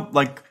stuff, because I know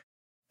like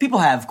people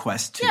have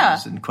Quest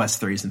 2s and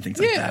Quest 3s and things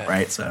like that,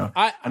 right? So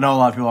I know a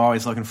lot of people are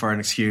always looking for an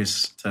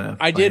excuse to.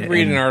 I did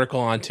read an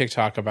article on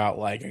TikTok about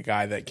like a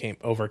guy that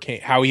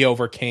how he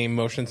overcame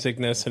motion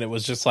sickness, and it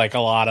was just like a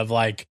lot of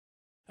like,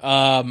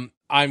 I'm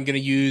going to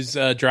use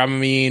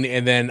Dramamine,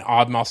 and then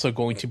I'm also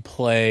going to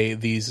play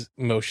these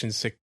motion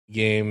sick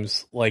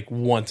games like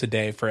once a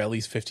day for at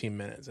least 15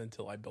 minutes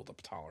until I build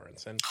up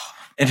tolerance. And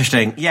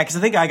interesting. Yeah, because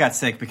I think I got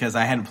sick because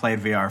I hadn't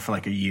played VR for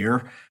like a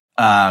year.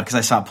 Because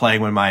I stopped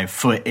playing when my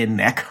foot and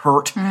neck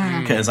hurt.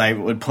 Because I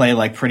would play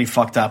like pretty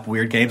fucked up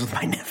weird games with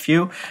my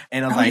nephew,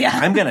 and I was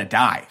I'm gonna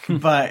die.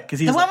 But because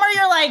he's the one where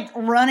you're like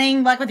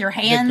running like with your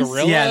hands, the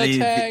gorilla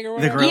tag or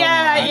whatever. The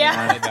gorilla. Yeah.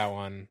 I played that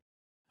one.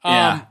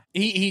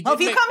 He well,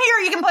 if you come here,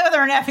 you can play with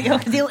our nephew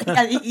because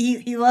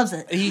he loves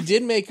it. He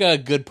did make a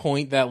good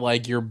point that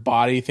like your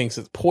body thinks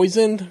it's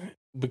poisoned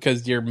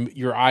because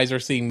your eyes are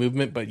seeing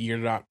movement, but you're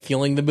not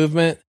feeling the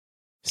movement.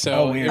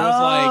 So it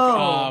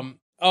was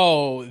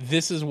like,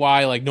 this is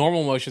why like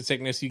normal motion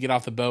sickness, you get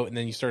off the boat and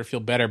then you start to feel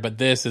better. But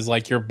this is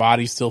like your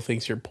body still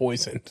thinks you're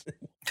poisoned.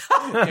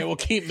 It will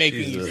keep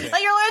making you sick.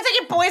 Like you're literally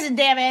taking poison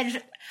damage.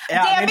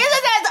 Damn, isn't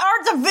that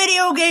the arts of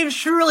video games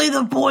surely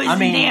the poison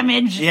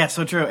damage? Yeah,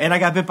 so true. And I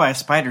got bit by a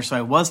spider, so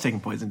I was taking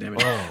poison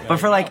damage. But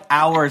for like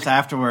hours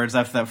afterwards,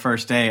 after that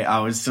first day, I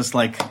was just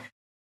like,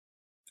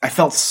 I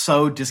felt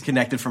so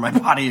disconnected from my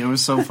body. It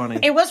was so funny.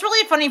 It was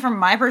really funny from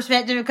my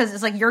perspective because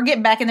it's like you're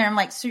getting back in there. I'm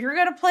like, so you're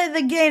going to play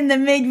the game that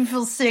made you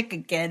feel sick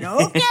again.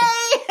 Okay.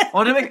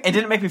 Well, it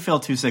didn't make me feel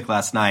too sick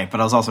last night, but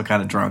I was also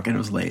kind of drunk and it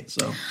was late.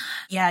 So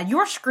yeah, you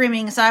were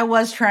screaming. So I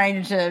was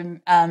trying to,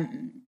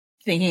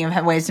 thinking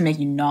of ways to make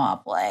you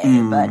not play,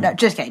 but no,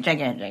 just kidding.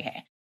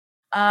 JK.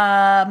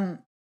 Can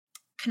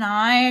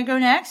I go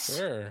next?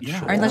 Sure.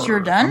 Yeah. Or unless you're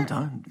done? I'm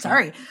done.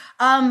 Sorry.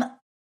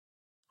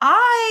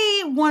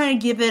 I want to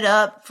give it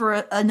up for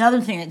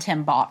another thing that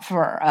Tim bought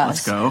for us.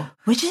 Let's go.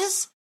 Which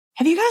is,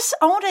 have you guys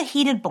owned a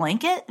heated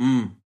blanket?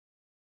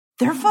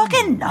 They're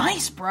fucking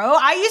nice, bro.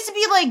 I used to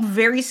be like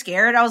very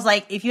scared. I was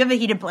like, if you have a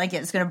heated blanket,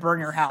 it's going to burn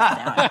your house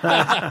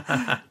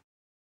down.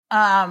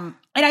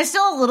 And I'm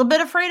still a little bit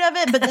afraid of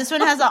it, but this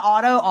one has an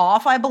auto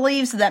off, I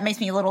believe, so that makes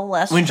me a little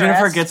less When stressed.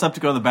 Jennifer gets up to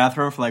go to the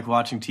bathroom for like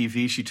watching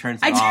TV, she turns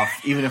it off,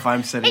 even if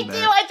I'm sitting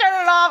there. I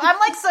turn it off. I'm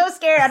like so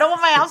scared. I don't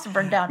want my house to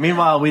burn down.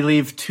 Meanwhile, we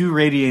leave 2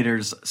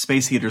 radiators,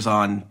 space heaters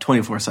on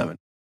 24/7.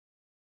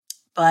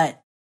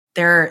 But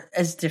they're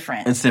as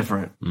different. It's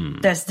different.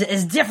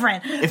 It's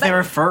different. If they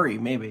were furry,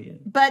 maybe.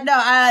 But no,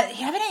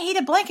 having a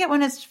heated blanket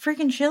when it's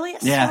freaking chilly,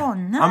 it's so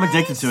nice. I'm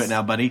addicted to it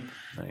now, buddy.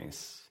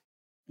 Nice.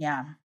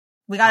 Yeah.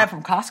 We got it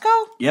from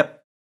Costco?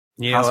 Yep.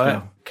 You know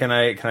what? Can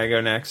I go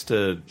next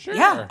to? Sure.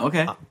 Yeah.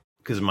 Okay.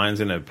 Because mine's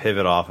gonna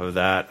pivot off of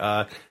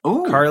that.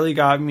 Ooh. Carly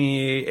got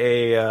me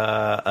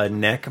a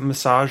neck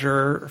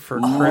massager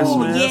for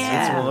Christmas.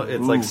 Yeah.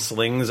 It's like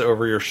slings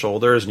over your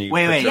shoulders, and you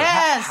Wait.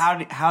 Yes.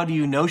 How do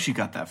you know she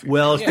got that for you?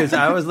 Well, because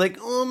I was like,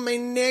 oh, my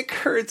neck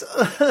hurts.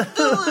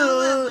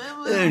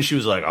 And she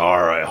was like,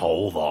 all right,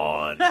 hold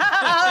on.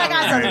 I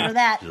got something for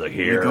that. She's like,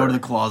 You here. go to the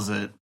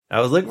closet. I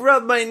was like,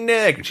 rub my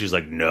neck. And she's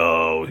like,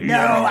 no. No,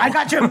 I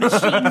got your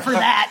machine for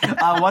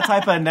that. What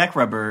type of neck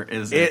rubber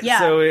is it?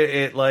 So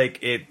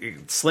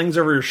it slings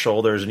over your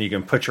shoulders, and you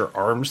can put your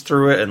arms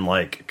through it and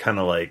like kind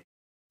of like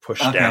push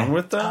down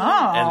with them.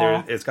 Oh.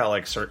 And it's got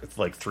like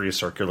 3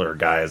 circular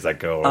guys that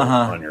go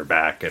on your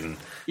back. And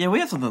Yeah, we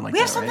have something like that. We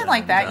have something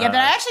like that, yeah,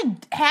 that I actually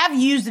have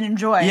used and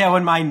enjoyed. Yeah,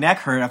 when my neck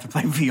hurt after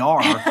playing VR,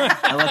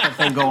 I let the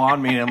thing go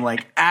on me, and I'm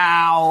like,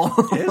 ow.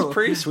 it's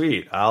pretty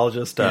sweet. I'll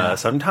just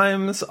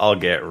sometimes I'll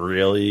get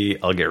really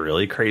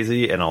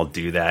crazy, and I'll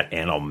do that,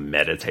 and I'll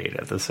meditate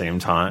at the same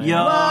time. Yo.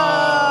 Oh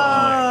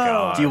my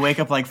gosh. Do you wake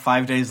up like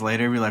 5 days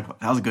later and be like,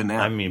 that was a good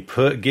nap? I mean,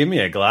 give me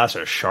a glass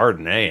of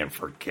Chardonnay and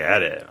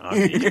forget it. I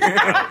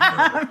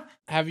mean,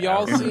 Have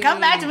y'all seen? Come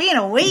back to me in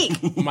a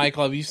week.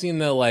 Michael, have you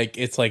seen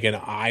it's like an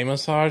eye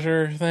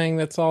massager thing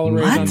that's all the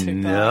rage on TikTok?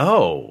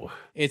 No.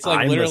 It's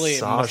like literally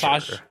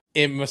massager.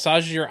 it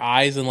massages your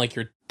eyes and like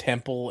your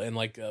temple and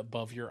like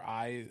above your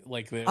eye,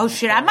 like the Oh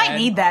shit, I might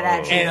need that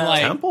actually. And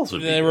like Temples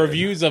would be the good.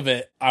 reviews of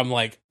it, I'm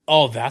like,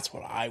 oh, that's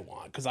what I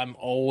want because I'm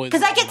always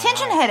Because I get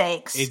tension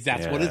headaches.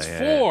 That's what it's Yeah.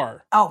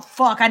 for. Oh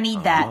fuck, I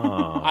need that.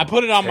 Oh, I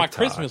put it on my TikTok.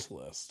 Christmas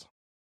list.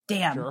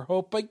 Damn. Sure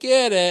hope I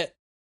get it.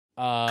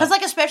 Because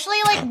like especially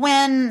like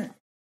when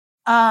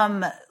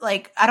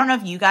like I don't know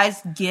if you guys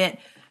get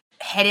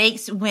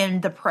headaches when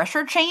the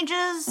pressure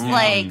changes,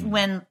 like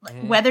when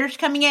weather's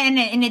coming in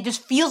and it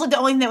just feels like the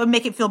only thing that would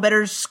make it feel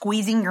better is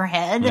squeezing your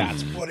head.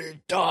 That's what it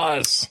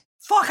does.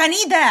 Fuck, I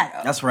need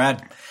that. That's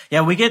rad.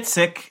 Yeah, we get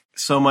sick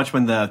so much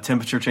when the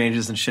temperature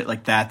changes and shit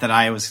like that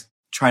I was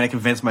trying to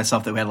convince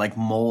myself that we had like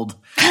mold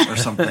or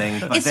something.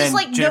 But It's then just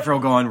like Jennifer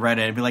will go on Reddit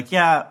and be like,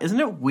 yeah, isn't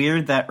it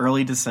weird that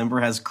early December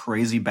has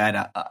crazy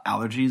bad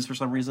allergies for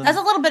some reason? That's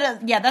a little bit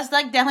of that's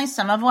like definitely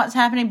some of what's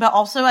happening, but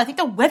also I think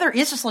the weather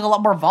is just like a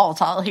lot more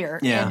volatile here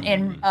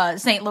in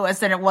St. Louis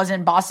than it was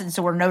in Boston,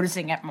 so we're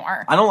noticing it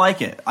more. I don't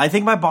like it. I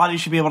think my body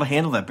should be able to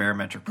handle that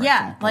barometric pressure.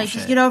 Yeah, like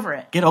just get over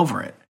it. Get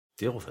over it.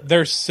 Deal with it.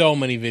 There's so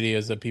many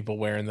videos of people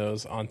wearing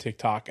those on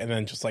TikTok and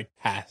then just like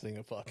passing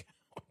a fuck out.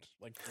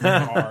 Like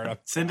hard.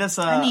 Send us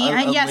Send me a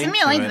link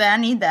to that. I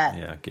need that.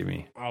 Yeah, give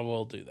me. I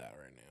will do that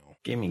right now.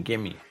 Give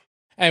me.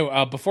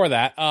 Anyway, before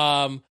that,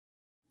 I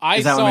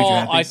Is that what made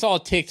you happy? saw a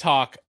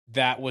TikTok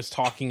that was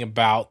talking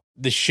about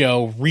the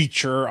show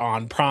Reacher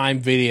on Prime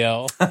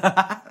Video.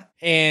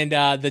 And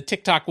the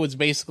TikTok was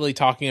basically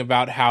talking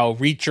about how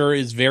Reacher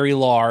is very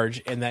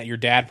large and that your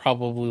dad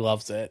probably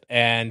loves it.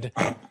 And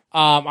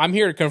I'm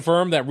here to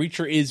confirm that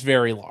Reacher is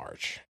very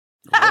large.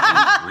 What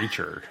is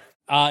Reacher?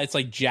 It's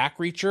like Jack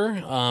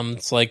Reacher.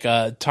 It's like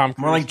Tom Cruise.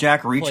 More like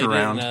Jack Reach played it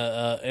around.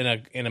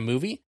 in a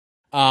movie.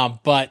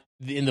 But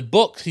in the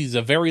books, he's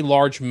a very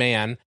large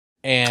man,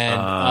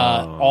 and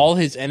all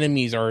his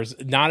enemies are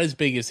not as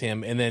big as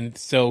him, and then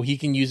so he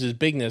can use his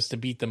bigness to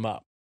beat them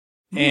up.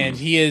 And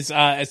he is,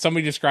 as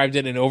somebody described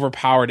it, an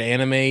overpowered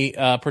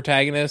anime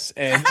protagonist,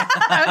 and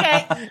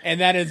Okay.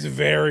 and that is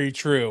very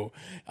true.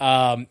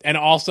 And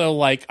also,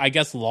 like, I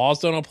guess laws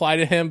don't apply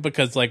to him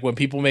because, like, when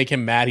people make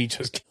him mad, he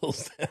just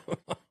kills them.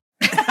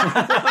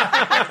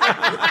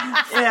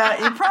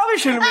 Yeah, you probably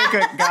shouldn't make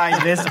a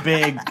guy this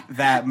big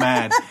that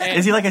mad.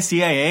 Is he like a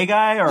CIA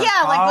guy or a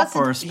cop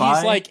or a spy?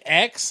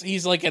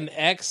 He's like an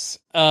ex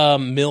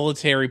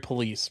military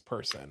police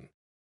person.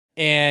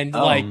 And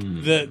like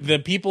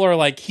the people are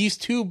like, he's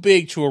too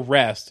big to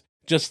arrest.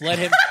 Just let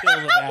him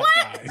kill the bad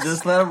guys.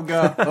 Just let him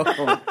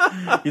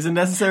go. He's a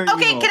necessary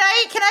Okay, evil. can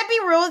I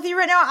be real with you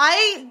right now?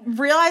 I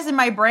realized in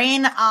my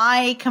brain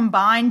I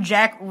combined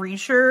Jack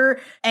Reacher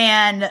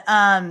and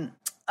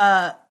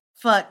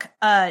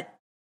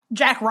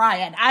Jack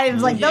Ryan. I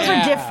was like, those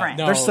are different.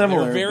 No, They're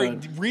similar,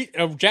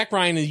 Jack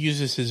Ryan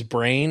uses his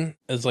brain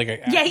as like a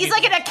Yeah, he's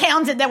like an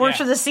accountant that works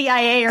for the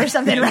CIA or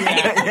something,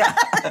 right?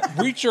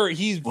 Reacher,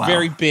 he's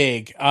very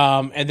big.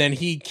 And then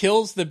he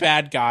kills the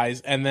bad guys,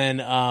 and then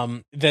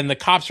the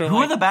cops are Who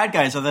like, are the bad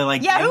guys? Are they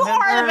like who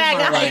are the bad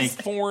members or, guys?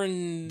 like-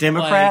 foreign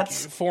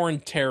Democrats? like, foreign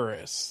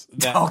terrorists.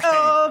 That, Okay.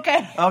 Oh,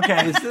 okay.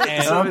 Okay. Is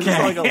this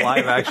like a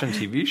live action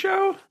TV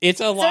show? It's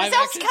a So live it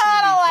sounds action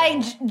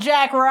kind TV of show. like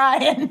Jack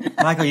Ryan.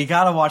 Michael, you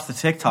gotta watch the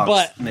TikToks.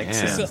 But- Nick Yeah.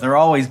 sends. So- They're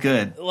always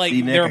good. Like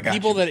See, Nick, there I are got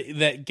people you.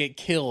 that get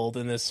killed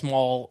in this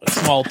small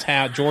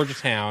town, Georgia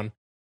town.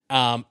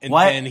 And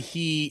What? then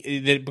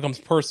it becomes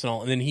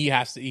personal, and then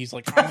he's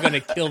like, I'm gonna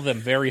kill them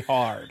very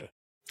hard.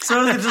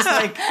 So is it just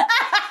like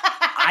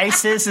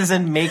ISIS is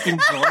in Macon,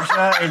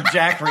 Georgia, and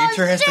Jack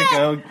Reacher has to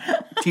go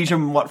teach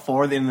him what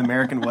for in the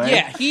American way?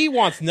 Yeah, he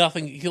wants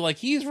nothing.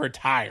 He's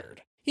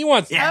retired. He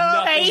wants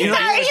nothing. Okay, to do with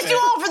he's too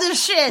it. old for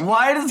this shit.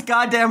 Why does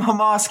goddamn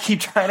Hamas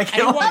keep trying to And he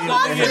kill wants him?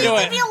 nothing to do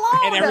Leave it. me alone.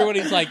 And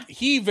everybody's like,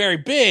 he very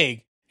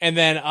big. And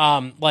then,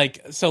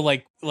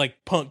 like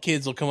punk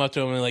kids will come up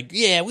to him and like,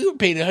 yeah, we were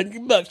paid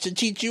 $100 to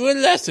teach you a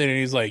lesson. And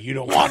he's like, you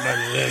don't want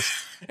none of this.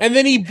 And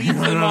then he beats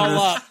them all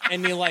up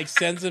and he like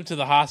sends them to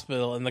the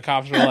hospital. And the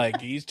cops are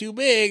like, he's too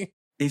big.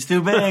 He's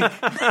too big. Nick,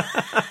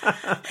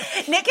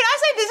 can I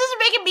say this is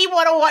making me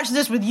want to watch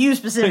this with you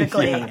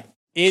specifically? Yeah.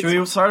 Should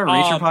we start a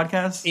Reacher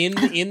podcast?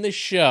 In the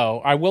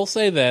show, I will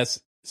say this.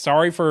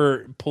 sorry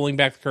for pulling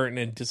back the curtain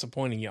and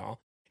disappointing y'all.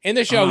 In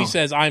the show, he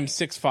says, I'm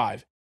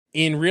 6'5".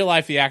 In real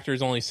life, the actor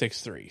is only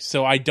 6'3",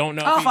 so I don't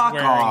know if he's fuck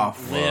wearing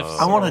off. lifts.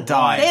 I want to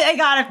die.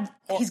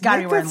 He's got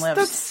to be wearing lifts.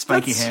 That's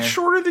Spiky hair.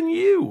 shorter than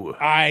you.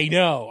 I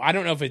know. I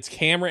don't know if it's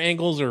camera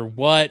angles or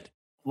what.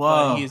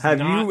 Whoa. Have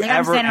you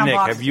ever, Nick,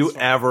 have you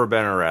ever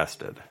been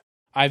arrested?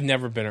 I've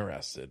never been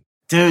arrested.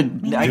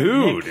 Dude.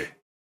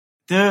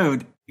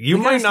 You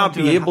might not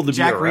be able to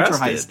be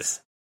arrested.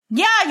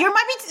 Yeah, you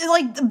might be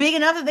like big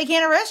enough that they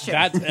can't arrest you.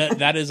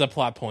 That is a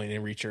plot point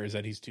in Reacher, is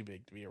that he's too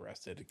big to be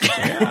arrested. Maybe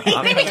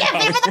can't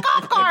pay for the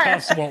cop car. The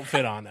cuffs won't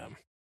fit on him.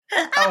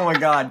 Oh my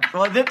god!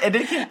 Well, this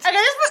show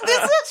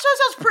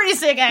sounds pretty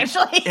sick,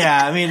 actually.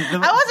 Yeah, I mean,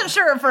 I wasn't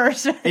sure at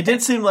first. It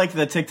did seem like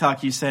the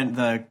TikTok you sent.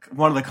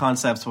 One of the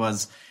concepts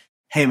was,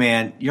 "Hey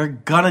man, you're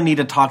gonna need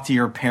to talk to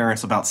your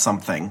parents about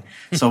something.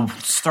 So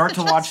start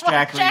to watch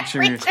Jack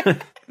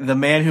Reacher." The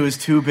man who is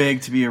too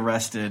big to be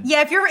arrested.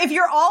 Yeah, if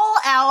you're all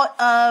out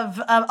of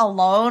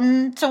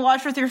alone to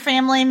watch with your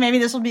family, maybe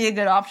this will be a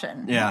good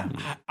option. Yeah,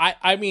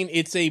 I mean,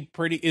 it's like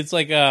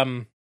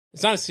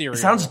it's not a serial. It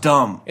sounds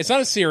dumb. It's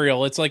not a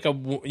serial. It's like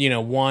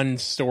one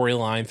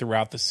storyline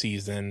throughout the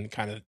season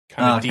kind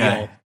of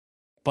deal.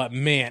 But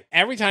man,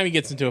 every time he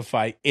gets into a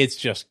fight, it's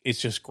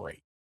just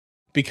great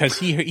because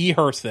he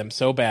hurts them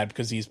so bad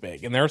because he's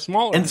big and they're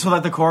smaller. And so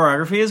that the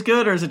choreography is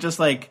good, or is it just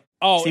like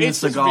Steven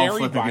it's just Seagal very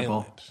flipping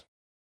violent. people?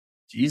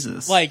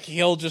 Jesus. Like,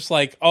 he'll just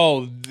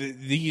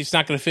he's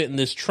not going to fit in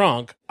this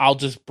trunk. I'll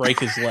just break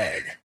his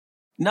leg.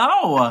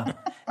 No.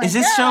 Is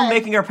this show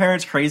making our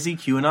parents crazy,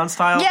 QAnon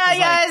style?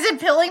 Yeah. Is it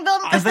pilling them?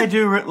 Because they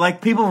do,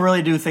 people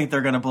really do think they're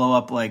going to blow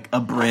up, like,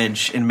 a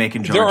bridge in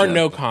Macon, Georgia. There are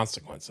no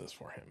consequences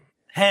for him.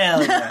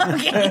 Hell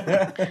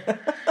yeah.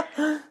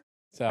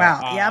 So,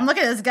 wow. Yeah, I'm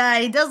looking at this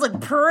guy. He does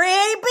look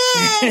pretty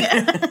big.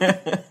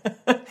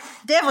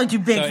 Definitely too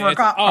big for a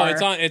cop car.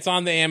 It's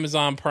on the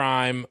Amazon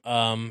Prime.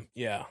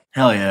 Yeah.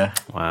 Hell yeah.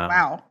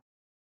 Wow.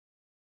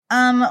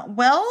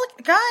 Well,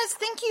 guys,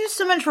 thank you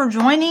so much for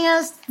joining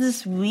us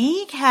this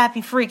week.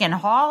 Happy freaking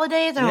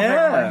holidays. I hope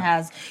everyone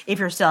has, if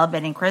you're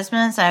celebrating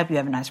Christmas, I hope you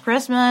have a nice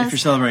Christmas. If you're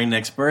celebrating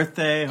Nick's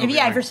birthday.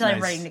 If you're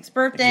celebrating Nick's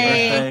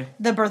birthday,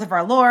 the birth of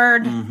our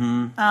Lord.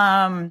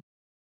 Mm-hmm.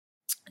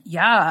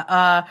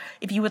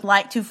 If you would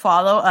like to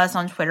follow us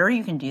on Twitter,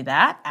 you can do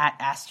that at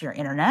Ask Your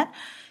Internet.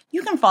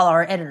 You can follow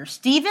our editor,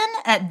 Steven,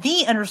 at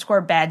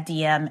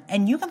 _BadDM,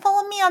 and you can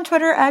follow me on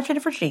Twitter at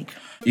Jennifer Cheek.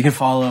 You can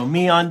follow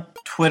me on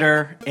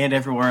Twitter and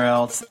everywhere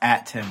else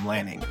at Tim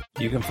Lanning.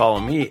 You can follow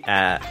me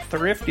at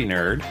Thrifty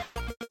Nerd.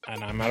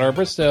 And I'm at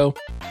Arbristow.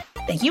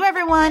 Thank you,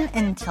 everyone.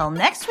 Until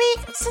next week,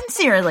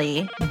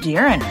 sincerely,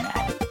 dear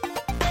Internet.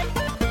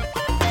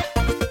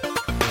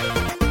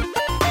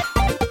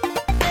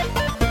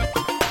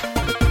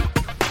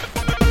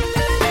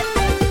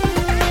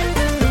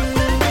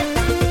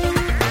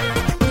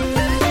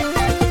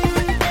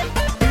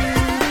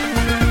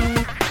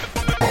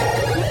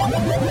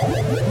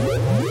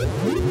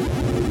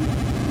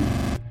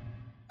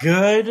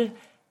 Good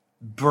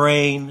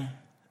brain,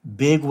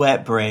 big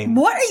wet brain.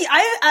 What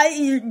are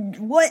you?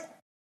 What?